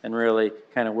together and really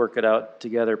kind of work it out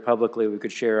together publicly. We could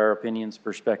share our opinions,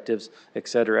 perspectives, et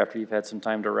cetera, after you've had some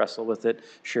time to wrestle with it,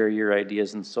 share your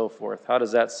ideas and so forth. How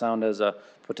does that sound as a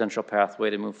potential pathway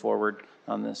to move forward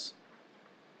on this?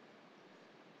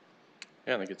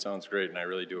 Yeah, I think it sounds great, and I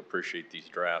really do appreciate these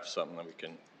drafts, something that we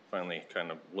can finally kind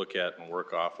of look at and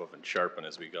work off of and sharpen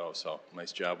as we go, so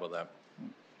nice job with that.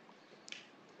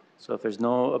 So if there's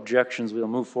no objections, we'll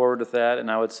move forward with that, and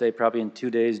I would say probably in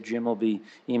 2 days, Jim will be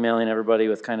emailing everybody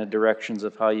with kind of directions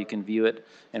of how you can view it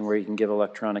and where you can give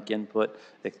electronic input,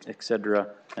 et cetera,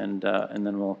 and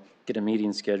then we'll get a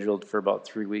meeting scheduled for about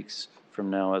 3 weeks from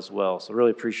now as well. So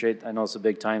really appreciate, I know it's a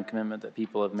big time commitment that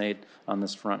people have made on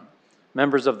this front.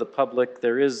 Members of the public,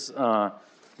 there is,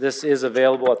 this is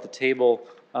available at the table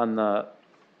on the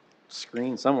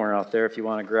screen somewhere out there if you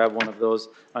want to grab one of those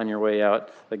on your way out.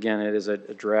 Again, it is a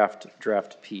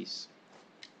draft piece.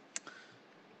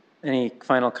 Any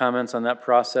final comments on that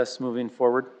process moving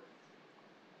forward?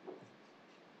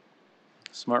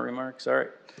 Smart remarks, all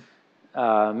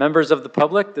right. Members of the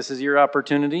public, this is your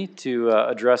opportunity to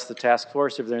address the task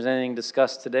force. If there's anything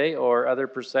discussed today or other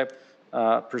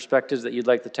perspectives that you'd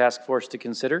like the task force to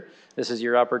consider, this is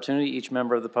your opportunity. Each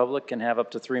member of the public can have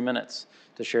up to 3 minutes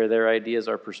to share their ideas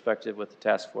or perspective with the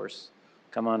task force.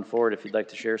 Come on forward if you'd like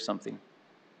to share something.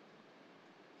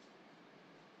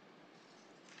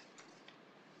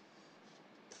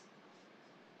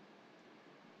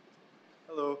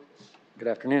 Hello. Good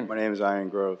afternoon. My name is Ian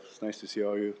Grove. It's nice to see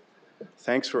all of you.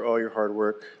 Thanks for all your hard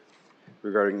work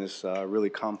regarding this really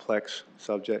complex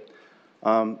subject.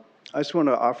 I just want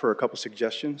to offer a couple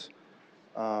suggestions.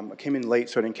 I came in late,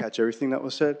 so I didn't catch everything that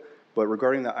was said. But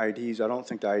regarding the IDs, I don't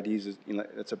think the IDs is,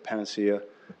 it's a panacea,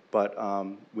 but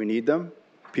we need them.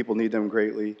 People need them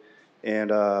greatly.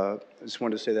 And I just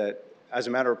wanted to say that as a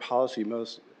matter of policy,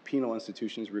 most penal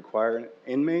institutions require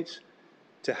inmates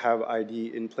to have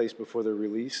ID in place before they're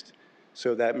released.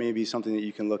 So that may be something that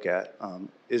you can look at.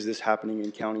 Is this happening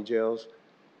in county jails?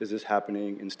 Is this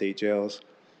happening in state jails?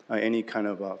 Any kind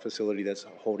of facility that's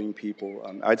holding people.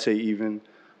 I'd say even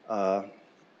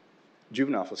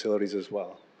juvenile facilities as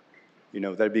well.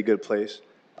 That'd be a good place.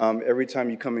 Every time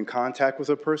you come in contact with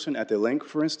a person at the link,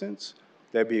 for instance,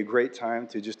 that'd be a great time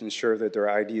to just ensure that their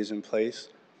ID is in place.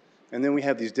 And then we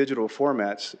have these digital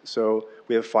formats, so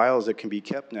we have files that can be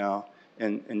kept now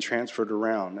and transferred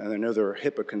around. And I know there are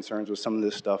HIPAA concerns with some of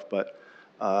this stuff, but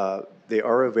they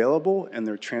are available and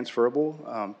they're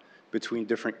transferable between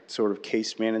different sort of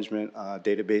case management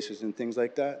databases and things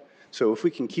like that. So if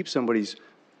we can keep somebody's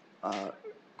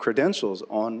credentials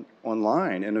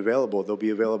online and available, they'll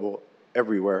be available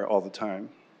everywhere all the time.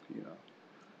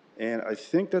 And I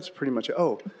think that's pretty much it.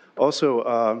 Oh,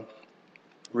 also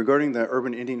regarding the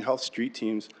urban Indian health street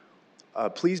teams,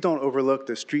 please don't overlook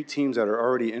the street teams that are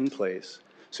already in place.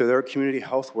 So there are community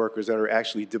health workers that are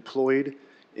actually deployed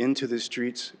into the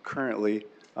streets currently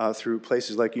through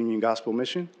places like Union Gospel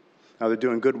Mission. They're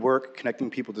doing good work, connecting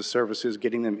people to services,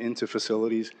 getting them into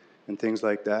facilities and things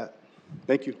like that.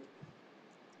 Thank you.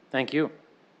 Thank you.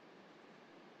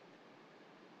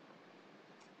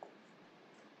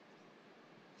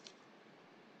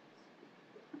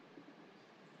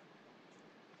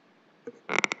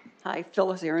 Hi,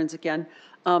 Phyllis Ahrens again.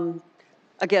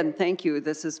 Again, thank you.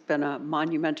 This has been a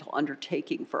monumental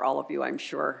undertaking for all of you, I'm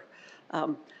sure.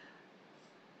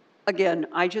 Again,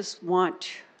 I just want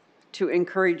to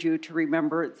encourage you to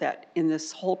remember that in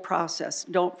this whole process,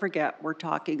 don't forget we're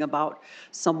talking about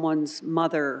someone's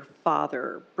mother,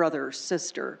 father, brother,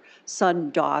 sister,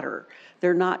 son, daughter.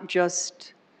 They're not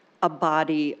just a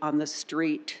body on the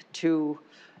street to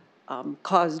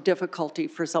cause difficulty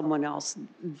for someone else.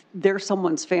 They're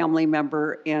someone's family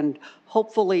member, and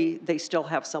hopefully they still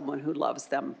have someone who loves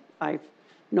them. I've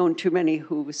known too many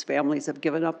whose families have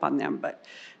given up on them, but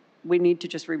we need to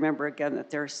just remember again that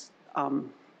there's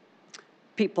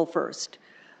people first.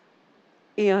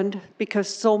 And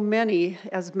because so many,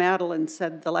 as Madeline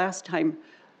said the last time,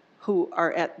 who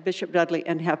are at Bishop Dudley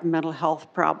and have mental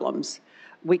health problems,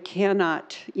 we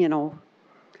cannot,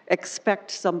 expect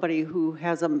somebody who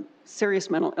has a serious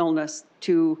mental illness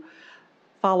to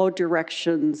follow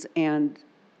directions and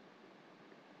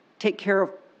take care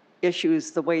of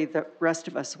issues the way the rest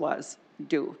of us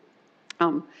do.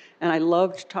 And I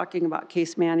loved talking about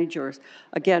case managers.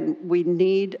 Again, we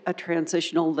need a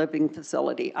transitional living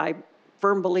facility. I'm a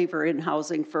firm believer in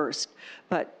housing first,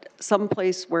 but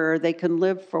someplace where they can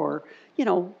live for,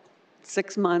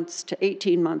 6 months to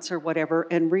 18 months or whatever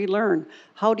and relearn.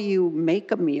 How do you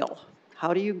make a meal?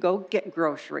 How do you go get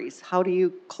groceries? How do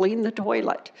you clean the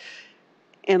toilet?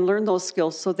 And learn those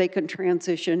skills so they can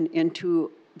transition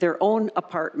into their own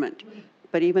apartment.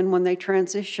 But even when they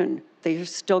transition, they're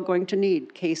still going to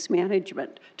need case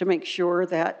management to make sure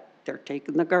that they're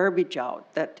taking the garbage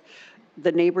out, that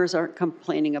the neighbors aren't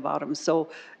complaining about them. So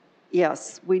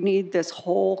yes, we need this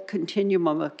whole continuum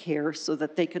of care so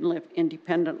that they can live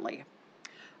independently.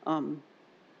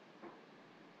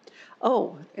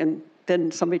 And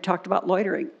then somebody talked about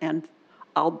loitering, and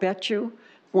I'll bet you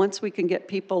once we can get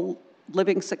people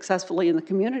living successfully in the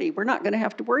community, we're not going to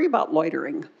have to worry about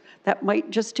loitering. That might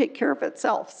just take care of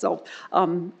itself. So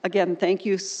again, thank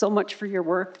you so much for your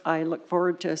work. I look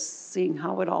forward to seeing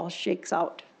how it all shakes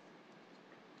out.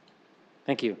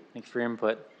 Thank you. Thanks for your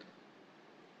input.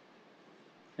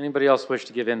 Anybody else wish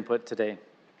to give input today?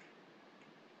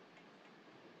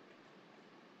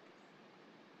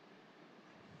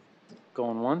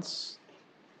 Going once?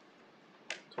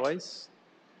 Twice?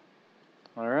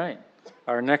 All right.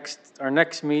 Our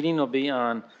next meeting will be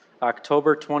on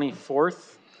October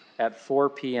 24th at 4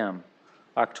 p.m.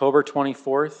 October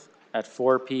 24th at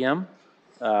 4 p.m.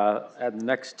 At the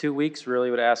next 2 weeks, really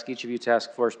would ask each of you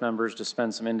task force members to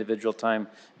spend some individual time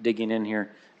digging in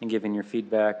here and giving your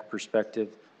feedback,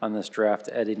 perspective on this draft,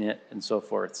 editing it, and so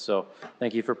forth. So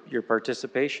thank you for your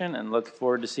participation and look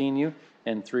forward to seeing you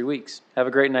in 3 weeks. Have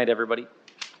a great night, everybody.